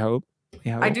 I hope.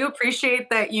 I do appreciate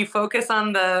that you focus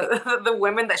on the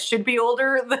women that should be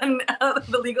older than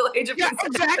the legal age of consent.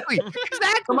 Exactly.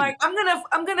 I'm like, I'm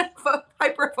gonna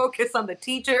hyper focus on the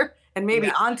teacher and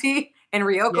maybe Auntie and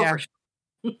Ryoko. Yeah. For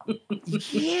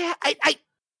sure. Yeah,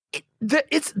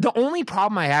 it's the only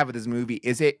problem I have with this movie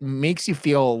is it makes you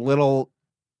feel a little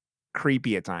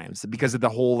creepy at times because of the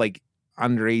whole like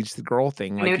underage girl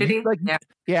thing. Like, Nudity?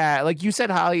 Yeah, like you said,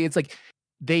 Holly, it's like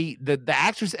the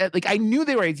actors, like I knew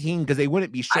they were 18 because they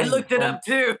wouldn't be I shown. looked it up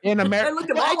too. In America. I looked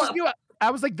them all up. I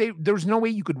was like, there was no way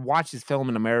you could watch this film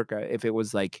in America if it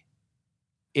was like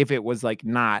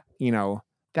not,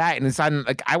 that. And it's on,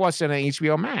 like, I watched it on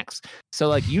HBO Max. So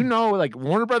like, like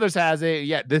Warner Brothers has it.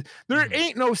 Yeah. There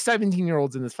ain't no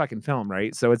 17-year-olds in this fucking film.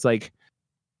 Right. So it's like,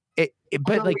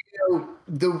 but like,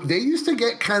 they used to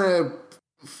get kind of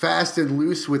fast and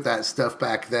loose with that stuff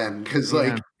back then. Cause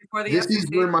like, this is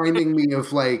reminding me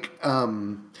of like,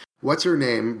 what's her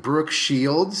name? Brooke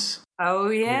Shields. Oh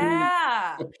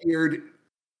yeah. Appeared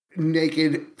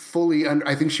naked fully under,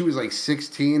 I think she was like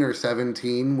 16 or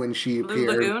 17 when she appeared. Blue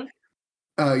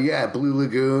Lagoon? Blue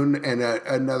Lagoon and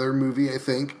another movie, I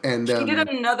think. And she did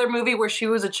another movie where she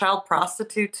was a child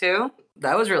prostitute too.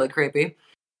 That was really creepy.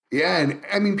 Yeah, and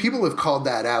I mean, people have called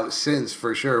that out since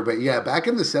for sure. But yeah, back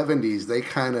in the 70s, they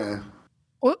kind of...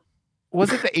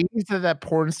 Was it the 80s that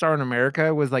porn star in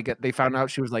America was like, they found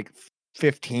out she was like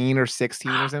 15 or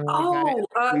 16 or something like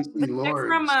that? The chick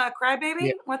from Crybaby?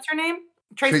 Yeah. What's her name?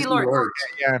 Tracy Lords.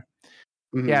 Yeah.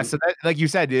 Mm-hmm. Yeah, so that, like you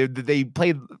said, dude, they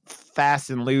played fast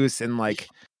and loose, and like,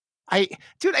 I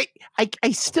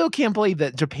still can't believe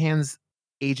that Japan's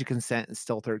age of consent is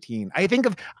still 13. I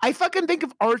fucking think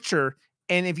of Archer,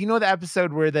 and if you know the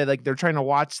episode where they're trying to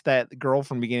watch that girl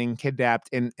from getting kidnapped,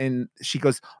 and she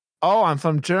goes, "Oh, I'm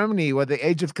from Germany, where the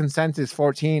age of consent is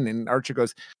 14," and Archer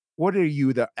goes, "What are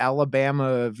you, the Alabama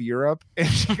of Europe?" And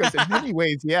she goes, "In many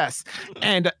ways, yes."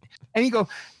 And you go,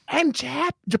 and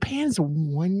Japan's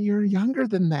 1 year younger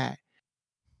than that.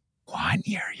 1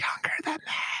 year younger than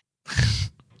that.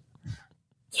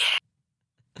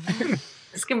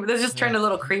 This just turned a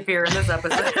little creepier in this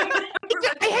episode.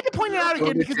 I had to point it out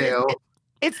again because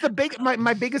it's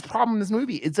my biggest problem in this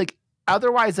movie. It's like,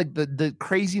 otherwise, like the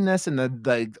craziness and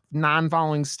the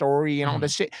non-following story and all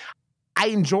this shit, I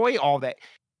enjoy all that.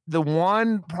 The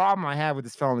one problem I have with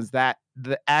this film is that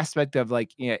the aspect of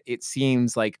like, it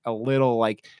seems like a little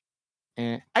like,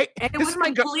 and it was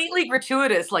completely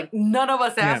gratuitous. Like, none of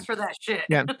us asked for that shit.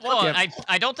 Yeah. Well,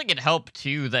 I don't think it helped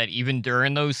too that even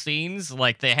during those scenes,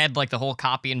 like they had like the whole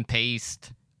copy and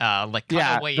paste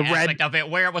cutaway aspect of it,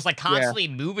 where it was like constantly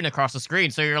moving across the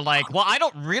screen. So you're like, well, I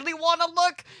don't really want to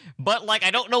look, but like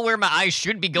I don't know where my eyes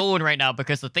should be going right now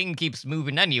because the thing keeps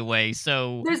moving anyway.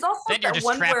 So there's also then you're just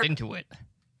trapped into it.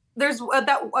 There's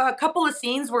a couple of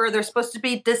scenes where there's supposed to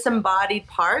be disembodied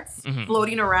parts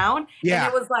floating around, and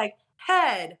it was like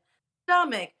head,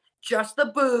 stomach, just the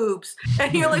boobs,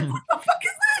 and you're like, what the fuck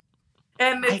is that?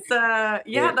 And it's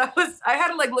that was, I had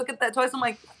to like look at that twice. I'm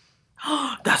like,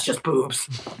 oh, that's just boobs.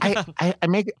 I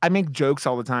make jokes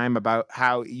all the time about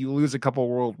how you lose a couple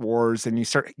world wars and you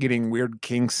start getting weird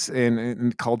kinks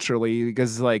in culturally,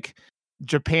 because like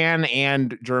Japan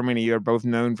and Germany are both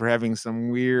known for having some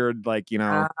weird, like,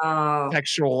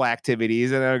 sexual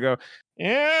activities. And I go,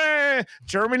 yeah,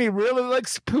 Germany really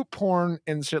likes poop porn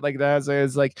and shit like that. So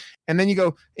it's like, and then you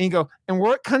go, and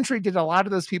what country did a lot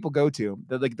of those people go to?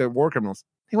 The war criminals.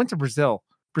 They went to Brazil.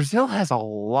 Brazil has a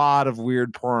lot of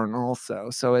weird porn also.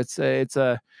 So it's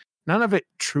a none of it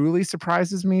truly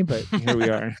surprises me, but here we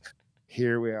are.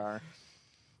 Here we are.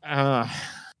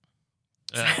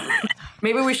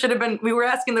 Maybe we should have been, we were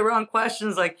asking the wrong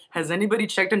questions. Like, has anybody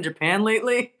checked in Japan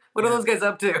lately? What are those guys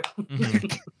up to?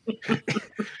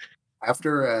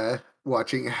 After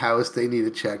watching House, they need a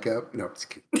checkup. No, just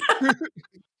kidding.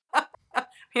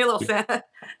 Hey, a little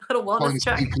wellness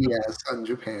check. CPS on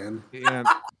Japan. Yeah.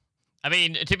 I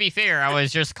mean, to be fair, I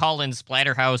was just calling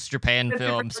Splatterhouse Japan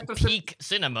films peak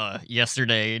cinema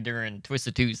yesterday during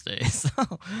Twisted Tuesday. So,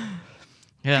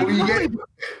 yeah.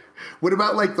 What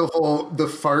about like the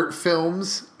fart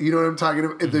films? You know what I'm talking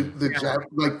about?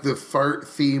 The fart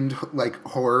themed like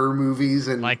horror movies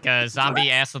and like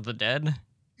Zombie Ass of the Dead.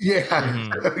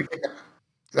 Yeah.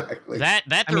 Yeah, exactly.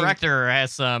 That director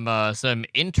has some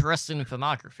interesting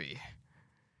filmography.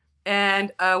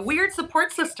 And a weird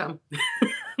support system.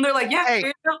 They're like, yeah, here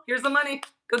you go. Here's the money.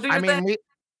 Go do your thing.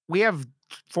 We have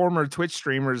former Twitch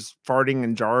streamers farting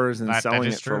in jars and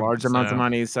selling it for large amounts of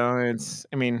money. So it's,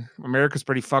 I mean, America's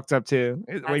pretty fucked up too.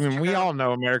 We all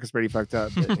know America's pretty fucked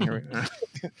up. But here we are.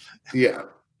 Yeah.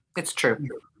 It's true.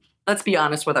 Let's be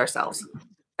honest with ourselves.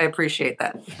 I appreciate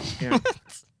that. Yeah.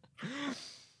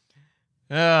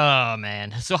 Oh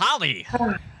man. So Holly,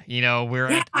 we're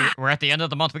at the end of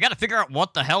the month. We got to figure out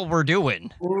what the hell we're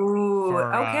doing. Ooh,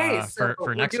 okay. So for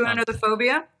we're next doing month. another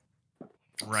phobia.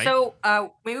 Right. So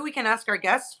maybe we can ask our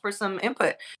guests for some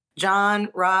input. John,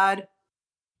 Rod,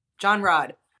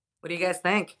 what do you guys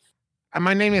think?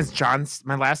 My name is John.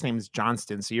 My last name is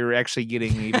Johnston, so you're actually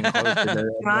getting even closer to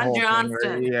the Ron whole thing,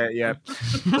 Johnston. right? Yeah.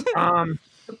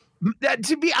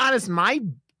 To be honest, my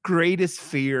greatest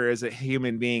fear as a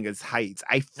human being is heights.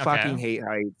 I fucking hate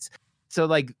heights. So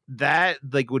like that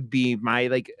would be my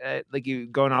like you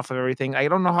going off of everything. I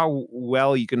don't know how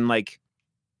well you can like.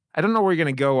 I don't know where you're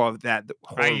gonna go of that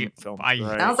horror film. I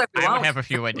would have a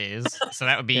few ideas. So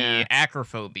that would be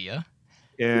acrophobia.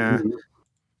 Yeah.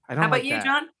 I don't. How about you,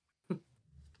 John?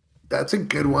 That's a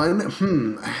good one.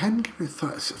 I hadn't given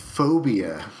thought.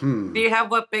 Phobia. Do you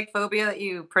have what big phobia that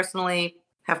you personally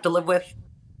have to live with?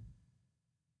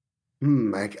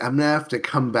 I'm gonna have to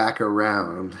come back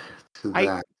around to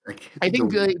that. I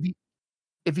think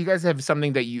if you guys have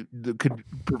something that could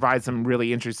provide some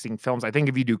really interesting films, I think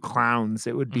if you do clowns,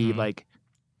 it would be like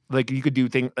you could do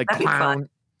things like That'd clown.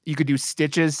 You could do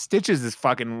Stitches. Stitches is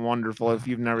fucking wonderful if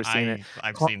you've never seen it.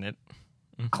 I've seen it.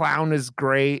 Clown is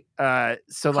great. So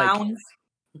Clowns?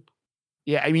 like,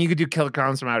 yeah, I mean, you could do Killer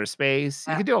Clowns from Outer Space.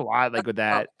 You could do a lot like with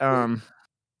that.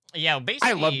 Yeah, basically,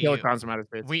 I love Killer Clowns from Outer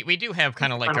Space. We do have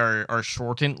kind of like our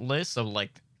shortened list of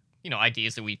like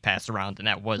ideas that we passed around, and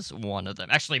that was one of them.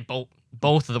 Actually,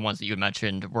 both of the ones that you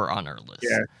mentioned were on our list.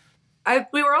 Yeah.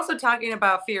 We were also talking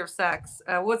about fear of sex.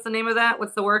 What's the name of that?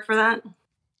 What's the word for that?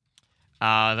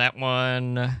 That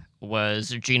one was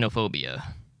genophobia.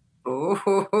 Ooh,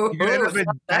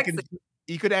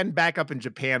 You could end back up in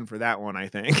Japan for that one, I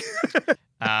think.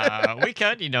 We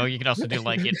could, you could also do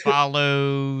like It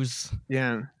Follows.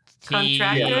 Yeah. Teeth.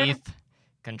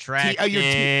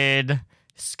 Contracted.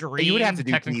 Scream. You would have to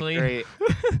do technically. Teeth,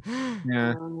 right?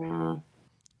 Yeah.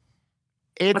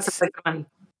 What's the second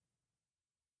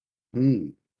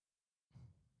one?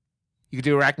 You could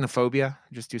do Arachnophobia.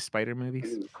 Just do spider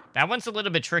movies. That one's a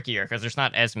little bit trickier because there's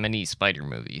not as many spider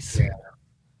movies. Yeah.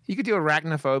 You could do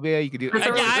Arachnophobia. You could do.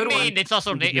 It's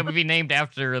also it would be named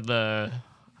after the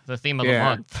theme of the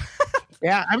month.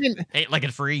 Yeah, I mean,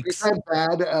 Eight-legged freaks. Is that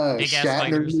bad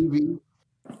Shatner movie?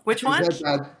 Which one? Is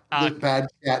that the bad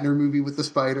Shatner movie with the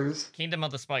spiders? Kingdom of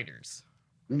the Spiders.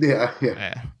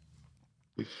 Yeah.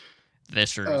 This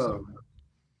sure is.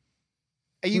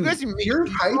 You guys, Fear of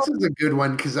Heights is a good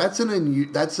one because that's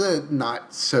a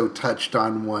not so touched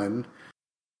on one.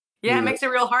 Yeah, it makes it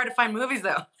real hard to find movies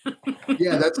though.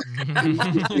 Yeah, that's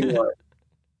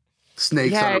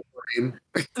Snakes on a Plane.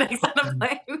 Snakes on a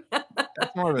Plane.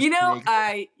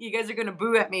 You guys are gonna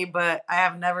boo at me, but I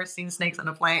have never seen Snakes on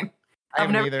a Plane.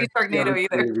 I've never seen Sharknado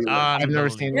either. I've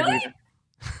never seen it either.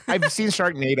 I've seen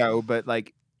Sharknado, but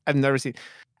like I've never seen.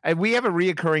 We have a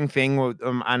reoccurring thing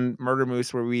on Murder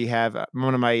Moose where we have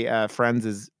one of my friends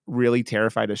is really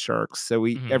terrified of sharks. So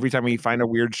every time we find a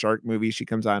weird shark movie, she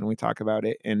comes on and we talk about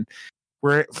it. And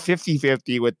we're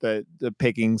 50-50 with the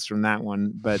pickings from that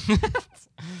one. But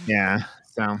yeah,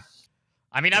 so.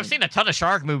 I mean, I've seen a ton of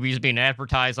shark movies being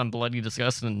advertised on Bloody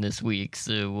Disgusting this week.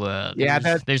 So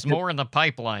there's more in the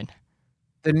pipeline.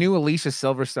 The new Alicia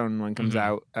Silverstone one comes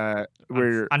out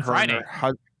where on Friday.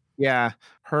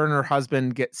 Her and her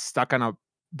husband get stuck on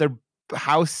their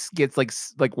house gets like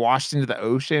washed into the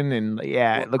ocean, and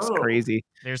it looks crazy.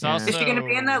 There's also Is she going to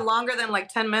be in that longer than like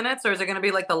 10 minutes, or is it going to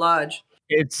be like The Lodge?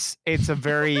 It's a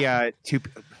very the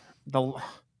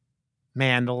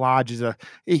Lodge is a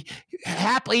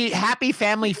happy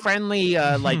family friendly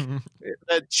like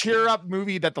the cheer up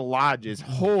movie that The Lodge is.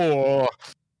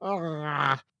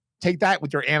 Take that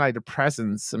with your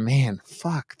antidepressants, man.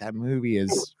 Fuck, that movie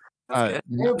is. Not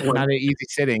an easy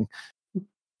sitting.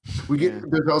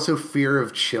 There's also Fear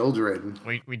of Children.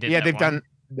 We did. Yeah, they've done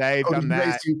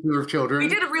that. Fear of Children. We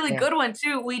did a really good one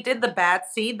too. We did The Bad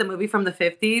Seed, the movie from the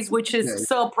 50s, which is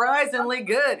surprisingly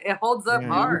good. It holds up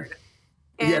hard.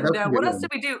 And what else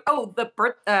did we do? Oh, the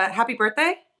Happy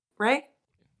Birthday, right?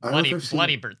 Bloody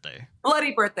Birthday.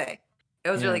 Bloody Birthday. It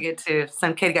was really good too.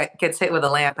 Some kid gets hit with a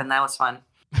lamp, and that was fun.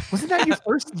 Wasn't that your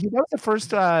first? That was the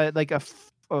first like a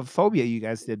phobia you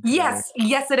guys did. Yes,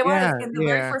 it was. And the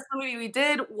very first movie we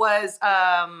did was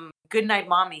Goodnight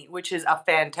Mommy, which is a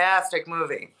fantastic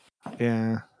movie.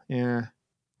 Yeah. Good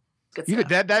you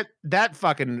stuff. could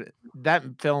that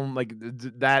film, like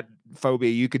that phobia,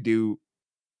 you could do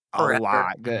a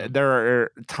lot. There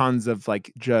are tons of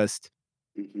like just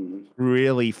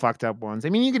really fucked up ones. I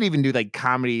mean, you could even do like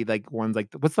comedy, like ones like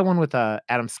what's the one with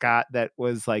Adam Scott that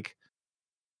was like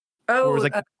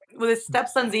with his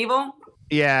stepson's evil.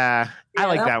 Yeah, I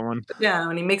like that one. Yeah,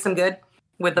 when he makes him good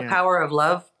with the power of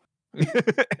love.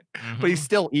 But he's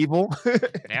still evil.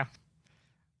 Yeah,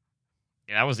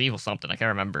 that was Evil something. I can't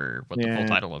remember what the full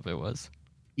title of it was.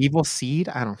 Evil Seed?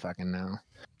 I don't fucking know.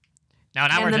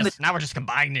 Now we're just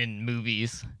combining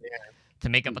movies to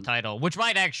make up a title, which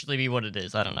might actually be what it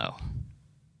is. I don't know.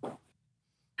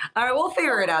 All right, we'll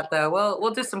figure it out though.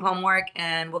 We'll do some homework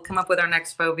and we'll come up with our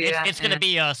next phobia. It's gonna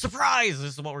be a surprise.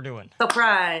 This is what we're doing.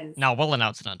 Surprise. No, we'll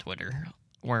announce it on Twitter.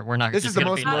 We're not. This is the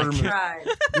most murder moose.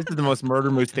 This is the most murder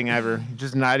moose thing ever.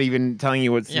 Just not even telling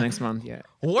you what's next month yet.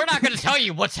 We're not going to tell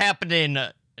you what's happening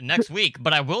next week,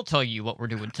 but I will tell you what we're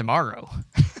doing tomorrow.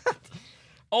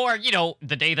 Or,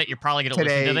 the day that you're probably going to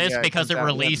listen to this because it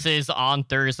releases on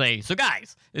Thursday. So,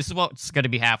 guys, this is what's going to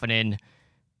be happening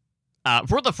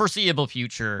for the foreseeable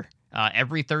future.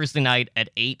 Every Thursday night at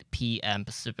 8 p.m.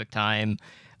 Pacific time,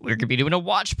 we're going to be doing a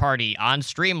watch party on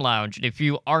Stream Lounge. And if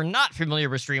you are not familiar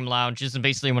with Stream Lounge, this is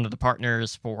basically one of the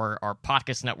partners for our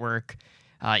podcast network.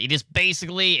 It is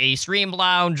basically a Stream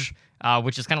Lounge,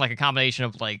 which is kind of like a combination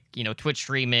of Twitch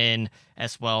streaming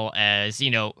as well as,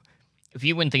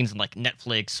 viewing things in like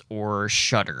Netflix or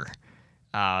Shudder.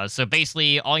 So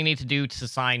basically all you need to do to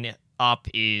sign up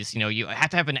is, you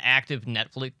have to have an active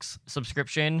Netflix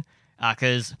subscription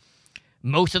because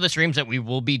most of the streams that we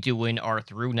will be doing are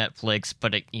through Netflix,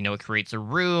 but it creates a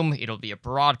room, it'll be a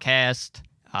broadcast,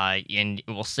 and it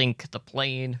will sync the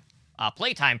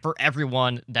playtime for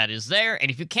everyone that is there.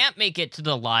 And if you can't make it to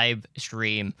the live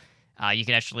stream, you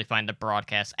can actually find the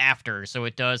broadcast after. So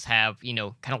it does have,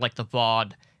 kind of like the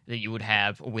VOD that you would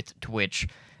have with Twitch.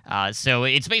 So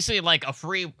it's basically like a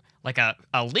free, like a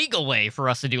legal way for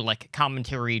us to do like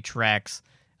commentary tracks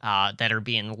that are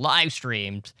being live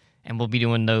streamed. And we'll be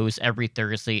doing those every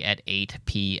Thursday at 8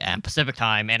 p.m. Pacific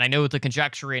time. And I know the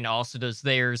Conjecturing also does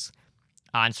theirs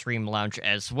on Stream Lounge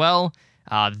as well.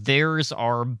 Theirs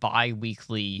are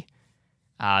bi-weekly.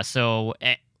 So,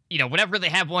 whenever they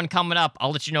have one coming up, I'll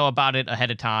let you know about it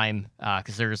ahead of time.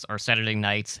 Because theirs are Saturday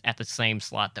nights at the same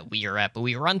slot that we are at. But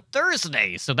we are on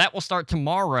Thursday. So that will start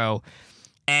tomorrow.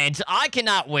 And I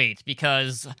cannot wait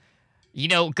because,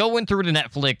 going through the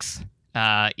Netflix,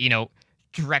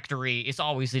 directory is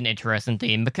always an interesting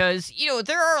theme because,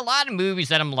 there are a lot of movies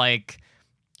that I'm like,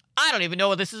 I don't even know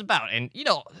what this is about. And,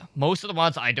 most of the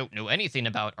ones I don't know anything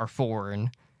about are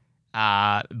foreign.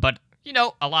 But,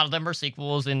 a lot of them are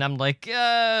sequels and I'm like,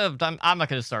 I'm not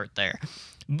going to start there.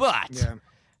 But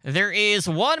there is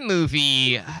one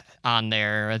movie on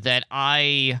there that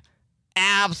I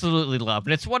absolutely love.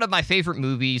 And it's one of my favorite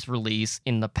movies released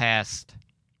in the past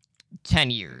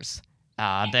 10 years.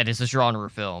 That is a genre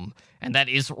film. And that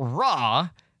is Raw,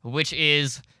 which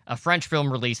is a French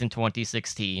film released in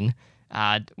 2016,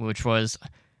 which was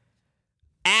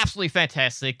absolutely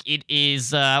fantastic. It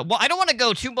is, I don't want to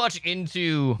go too much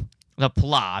into the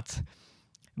plot,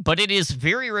 but it is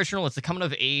very original. It's a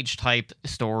coming-of-age type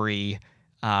story.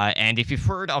 And if you've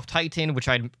heard of Titan, which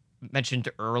I mentioned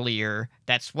earlier,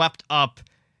 that swept up,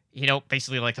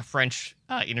 basically like the French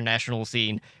international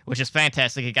scene, which is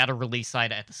fantastic. It got a release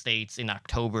site at the States in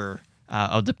October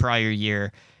of the prior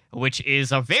year, which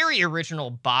is a very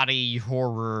original body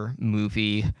horror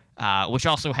movie, which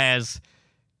also has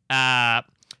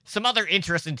some other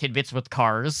interesting tidbits with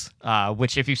cars,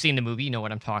 which if you've seen the movie, you know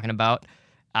what I'm talking about.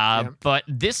 But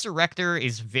this director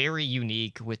is very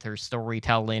unique with her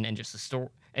storytelling and just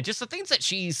the things that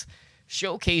she's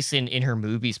showcasing in her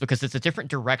movies, because it's a different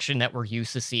direction that we're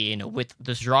used to seeing with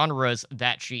the genres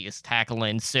that she is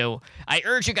tackling. So I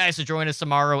urge you guys to join us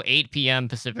tomorrow, 8 p.m.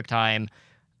 Pacific time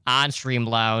on Stream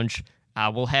Lounge.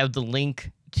 We'll have the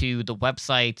link to the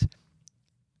website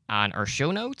on our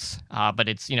show notes, but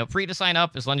it's free to sign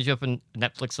up as long as you have a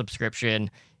Netflix subscription,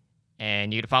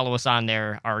 and you can follow us on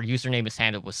there. Our username is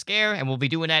Handled with Scare, and we'll be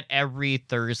doing that every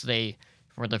Thursday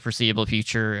for the foreseeable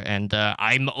future. And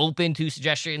I'm open to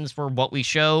suggestions for what we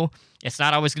show. It's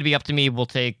not always going to be up to me. We'll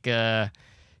take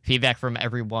feedback from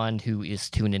everyone who is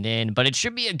tuning in, but it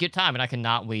should be a good time, and I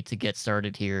cannot wait to get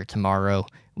started here tomorrow,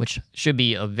 which should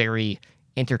be a very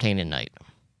entertaining night.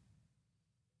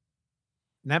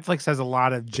 Netflix has a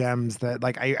lot of gems that,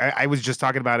 like, I was just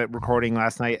talking about it recording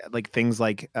last night, like things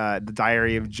like The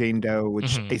Diary of Jane Doe,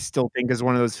 which I still think is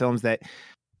one of those films that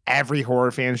every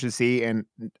horror fan should see, and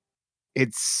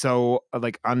it's so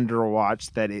like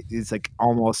underwatched that it is like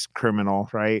almost criminal,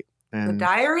 right? And the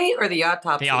Diary or the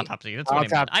Autopsy? The Autopsy. That's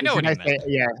what I meant. I know what you meant.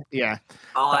 Yeah.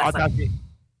 Oh, the Autopsy.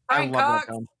 I love that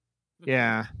film.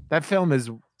 Yeah, that film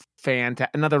is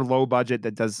fantastic. Another low budget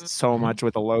that does so much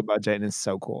with a low budget and is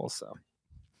so cool. So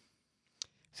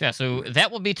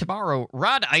that will be tomorrow.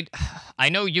 Rod, I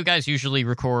know you guys usually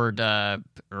record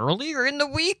earlier in the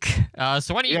week,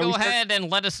 so why don't you go ahead and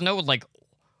let us know, like,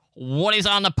 what is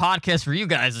on the podcast for you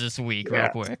guys this week, real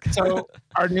quick? So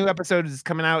our new episode is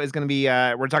coming out. Is going to be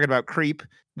we're talking about Creep.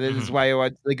 This is why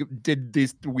I did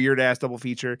this weird ass double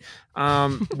feature.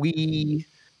 We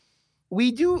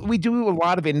we do a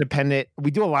lot of independent. We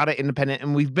do a lot of independent,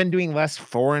 and we've been doing less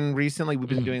foreign recently. We've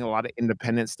been doing a lot of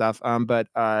independent stuff. But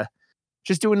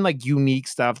just doing like unique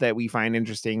stuff that we find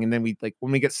interesting, and then we like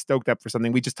when we get stoked up for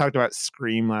something. We just talked about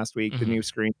Scream last week, the new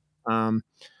Scream.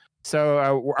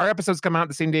 So our episodes come out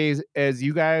the same day as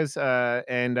you guys,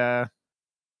 and that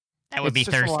would be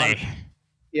Thursday.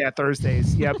 Yeah,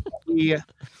 Thursdays. Yep.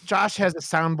 Josh has a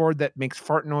soundboard that makes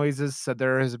fart noises, so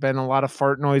there has been a lot of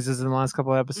fart noises in the last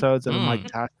couple of episodes, and I'm like,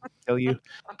 Josh, I'll kill you.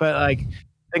 But like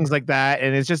things like that,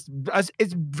 and it's just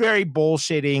it's very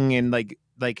bullshitting and like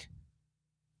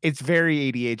it's very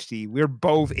ADHD. We're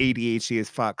both ADHD as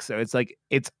fuck, so it's like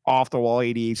it's off the wall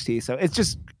ADHD. So it's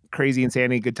just crazy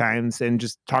insanity, good times, and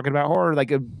just talking about horror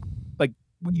like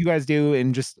what you guys do,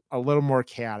 and just a little more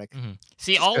chaotic.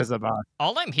 See, all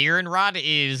I'm hearing, Rod,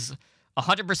 is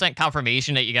 100%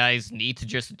 confirmation that you guys need to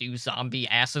just do zombie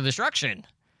acid destruction.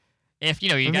 If you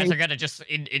guys are gonna just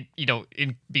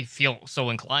feel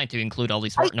so inclined to include all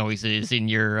these fart noises in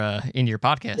your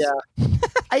podcast. Yeah,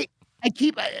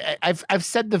 I've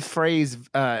said the phrase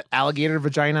alligator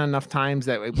vagina enough times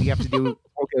that we have to do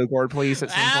okay, Lord, please at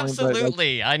some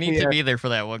Absolutely. point. But, I need to be there for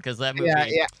that one because that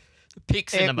movie. Peak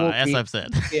cinema, as I've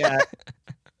said. Yeah.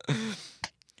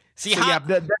 See,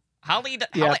 Holly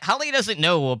doesn't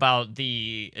know about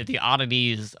the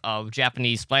oddities of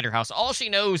Japanese Splatterhouse. All she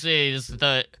knows is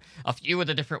a few of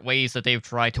the different ways that they've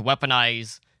tried to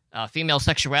weaponize female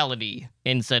sexuality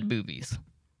in said movies.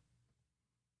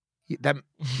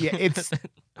 It's.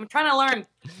 I'm trying to learn.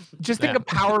 Just think of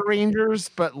Power Rangers,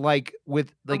 but like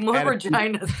with like more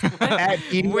vaginas.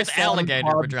 With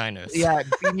alligator clubs, vaginas. Yeah,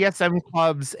 BDSM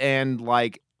clubs and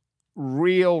like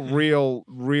real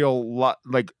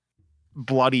like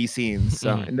bloody scenes.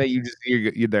 So and then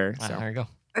you're there. So there you go.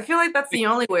 I feel like that's the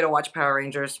only way to watch Power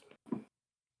Rangers.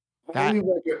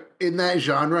 In that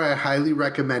genre, I highly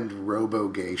recommend Robo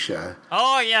Geisha.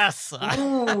 Oh yes, I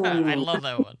love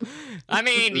that one. I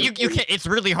mean, you can. It's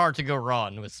really hard to go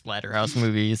wrong with Splatterhouse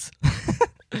movies.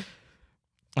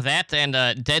 That and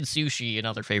Dead Sushi,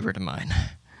 another favorite of mine.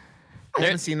 I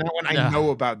haven't seen that one. I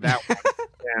know about that one.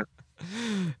 Yeah,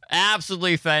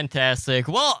 absolutely fantastic.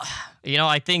 Well,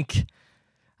 I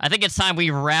think it's time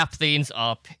we wrap things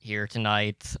up here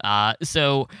tonight.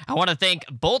 So I want to thank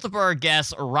both of our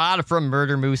guests, Rod from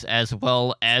Murder Moose, as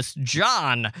well as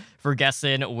John, for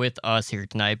guesting with us here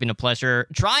tonight. It's been a pleasure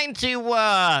trying to,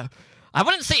 I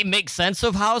wouldn't say make sense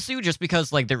of Hausu, just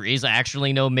because like there is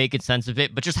actually no making sense of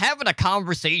it, but just having a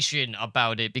conversation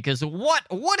about it, because what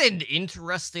an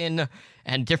interesting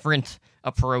and different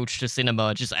approach to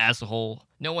cinema just as a whole,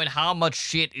 knowing how much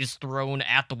shit is thrown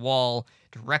at the wall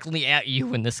directly at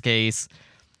you in this case.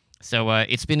 So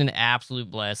it's been an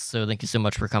absolute blast. So thank you so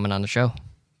much for coming on the show.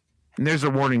 And there's a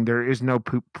warning: there is no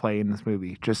poop play in this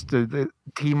movie. Just the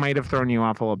T might have thrown you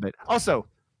off a little bit. Also,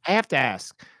 I have to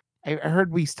ask. I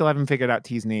heard we still haven't figured out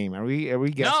T's name. Are we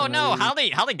guessing? No.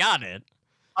 Holly got it.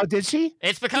 Oh, did she?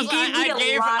 It's because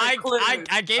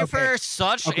I gave her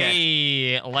such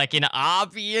an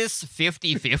obvious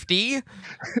 50-50.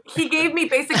 He gave me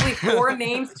basically 4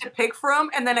 names to pick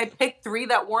from, and then I picked 3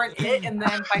 that weren't it, and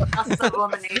then by process of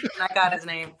elimination, I got his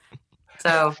name.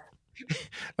 So.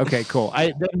 Okay, cool.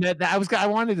 I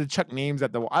wanted to chuck names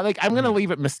at the wall. I'm gonna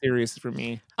leave it mysterious for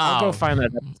me. I'll go find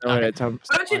that episode.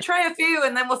 Why don't you try a few,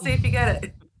 and then we'll see if you get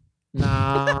it.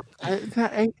 Nah.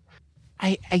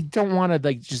 I don't want to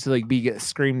be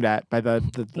screamed at by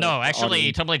the No, actually,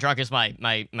 audience. Tumbly Drunk is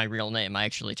my real name. I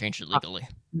actually changed it legally.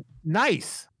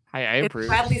 Nice. I approve.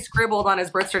 It's badly scribbled on his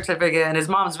birth certificate, and his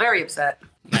mom's very upset.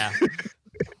 Yeah.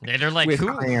 They're like,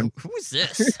 who's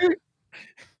this? I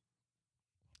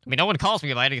mean, no one calls me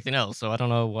about anything else, so I don't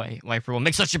know why everyone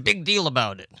makes such a big deal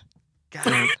about it.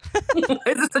 God. Why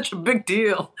is it such a big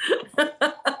deal?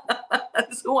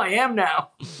 That's who I am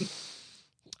now.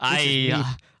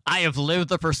 I have lived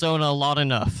the persona long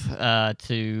enough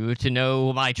to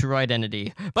know my true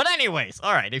identity. But anyways,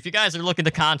 all right, if you guys are looking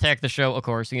to contact the show, of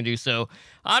course, you can do so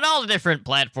on all the different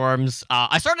platforms.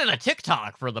 I started a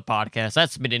TikTok for the podcast.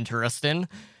 That's been interesting.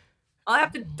 I'll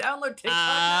have to download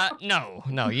TikTok now?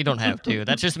 No, you don't have to.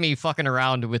 That's just me fucking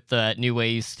around with new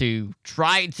ways to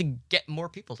try to get more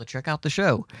people to check out the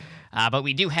show. But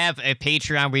we do have a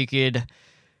Patreon where you could...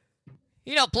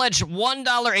 pledge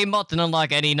 $1 a month and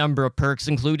unlock any number of perks,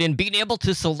 including being able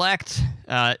to select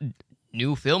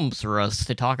new films for us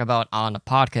to talk about on a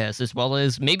podcast, as well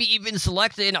as maybe even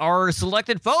selecting our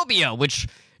selected phobia, which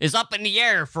is up in the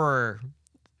air for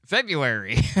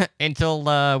February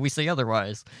until we say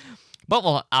otherwise. But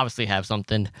we'll obviously have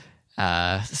something.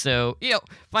 So,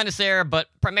 find us there, but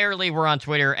primarily we're on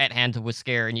Twitter at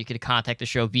HandleWithScare, and you can contact the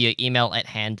show via email at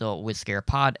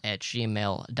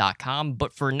handlewithscarepod@gmail.com.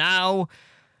 But for now,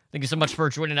 thank you so much for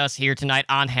joining us here tonight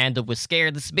on Handle with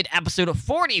Scare. This has been episode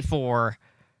 44.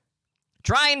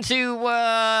 Trying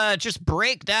to just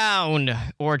break down,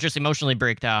 or just emotionally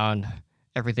break down,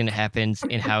 everything that happens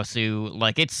in Hausu.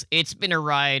 Like, it's been a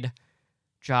ride.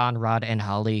 John, Rod, and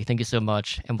Holly, thank you so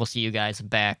much, and we'll see you guys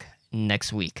back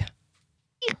next week.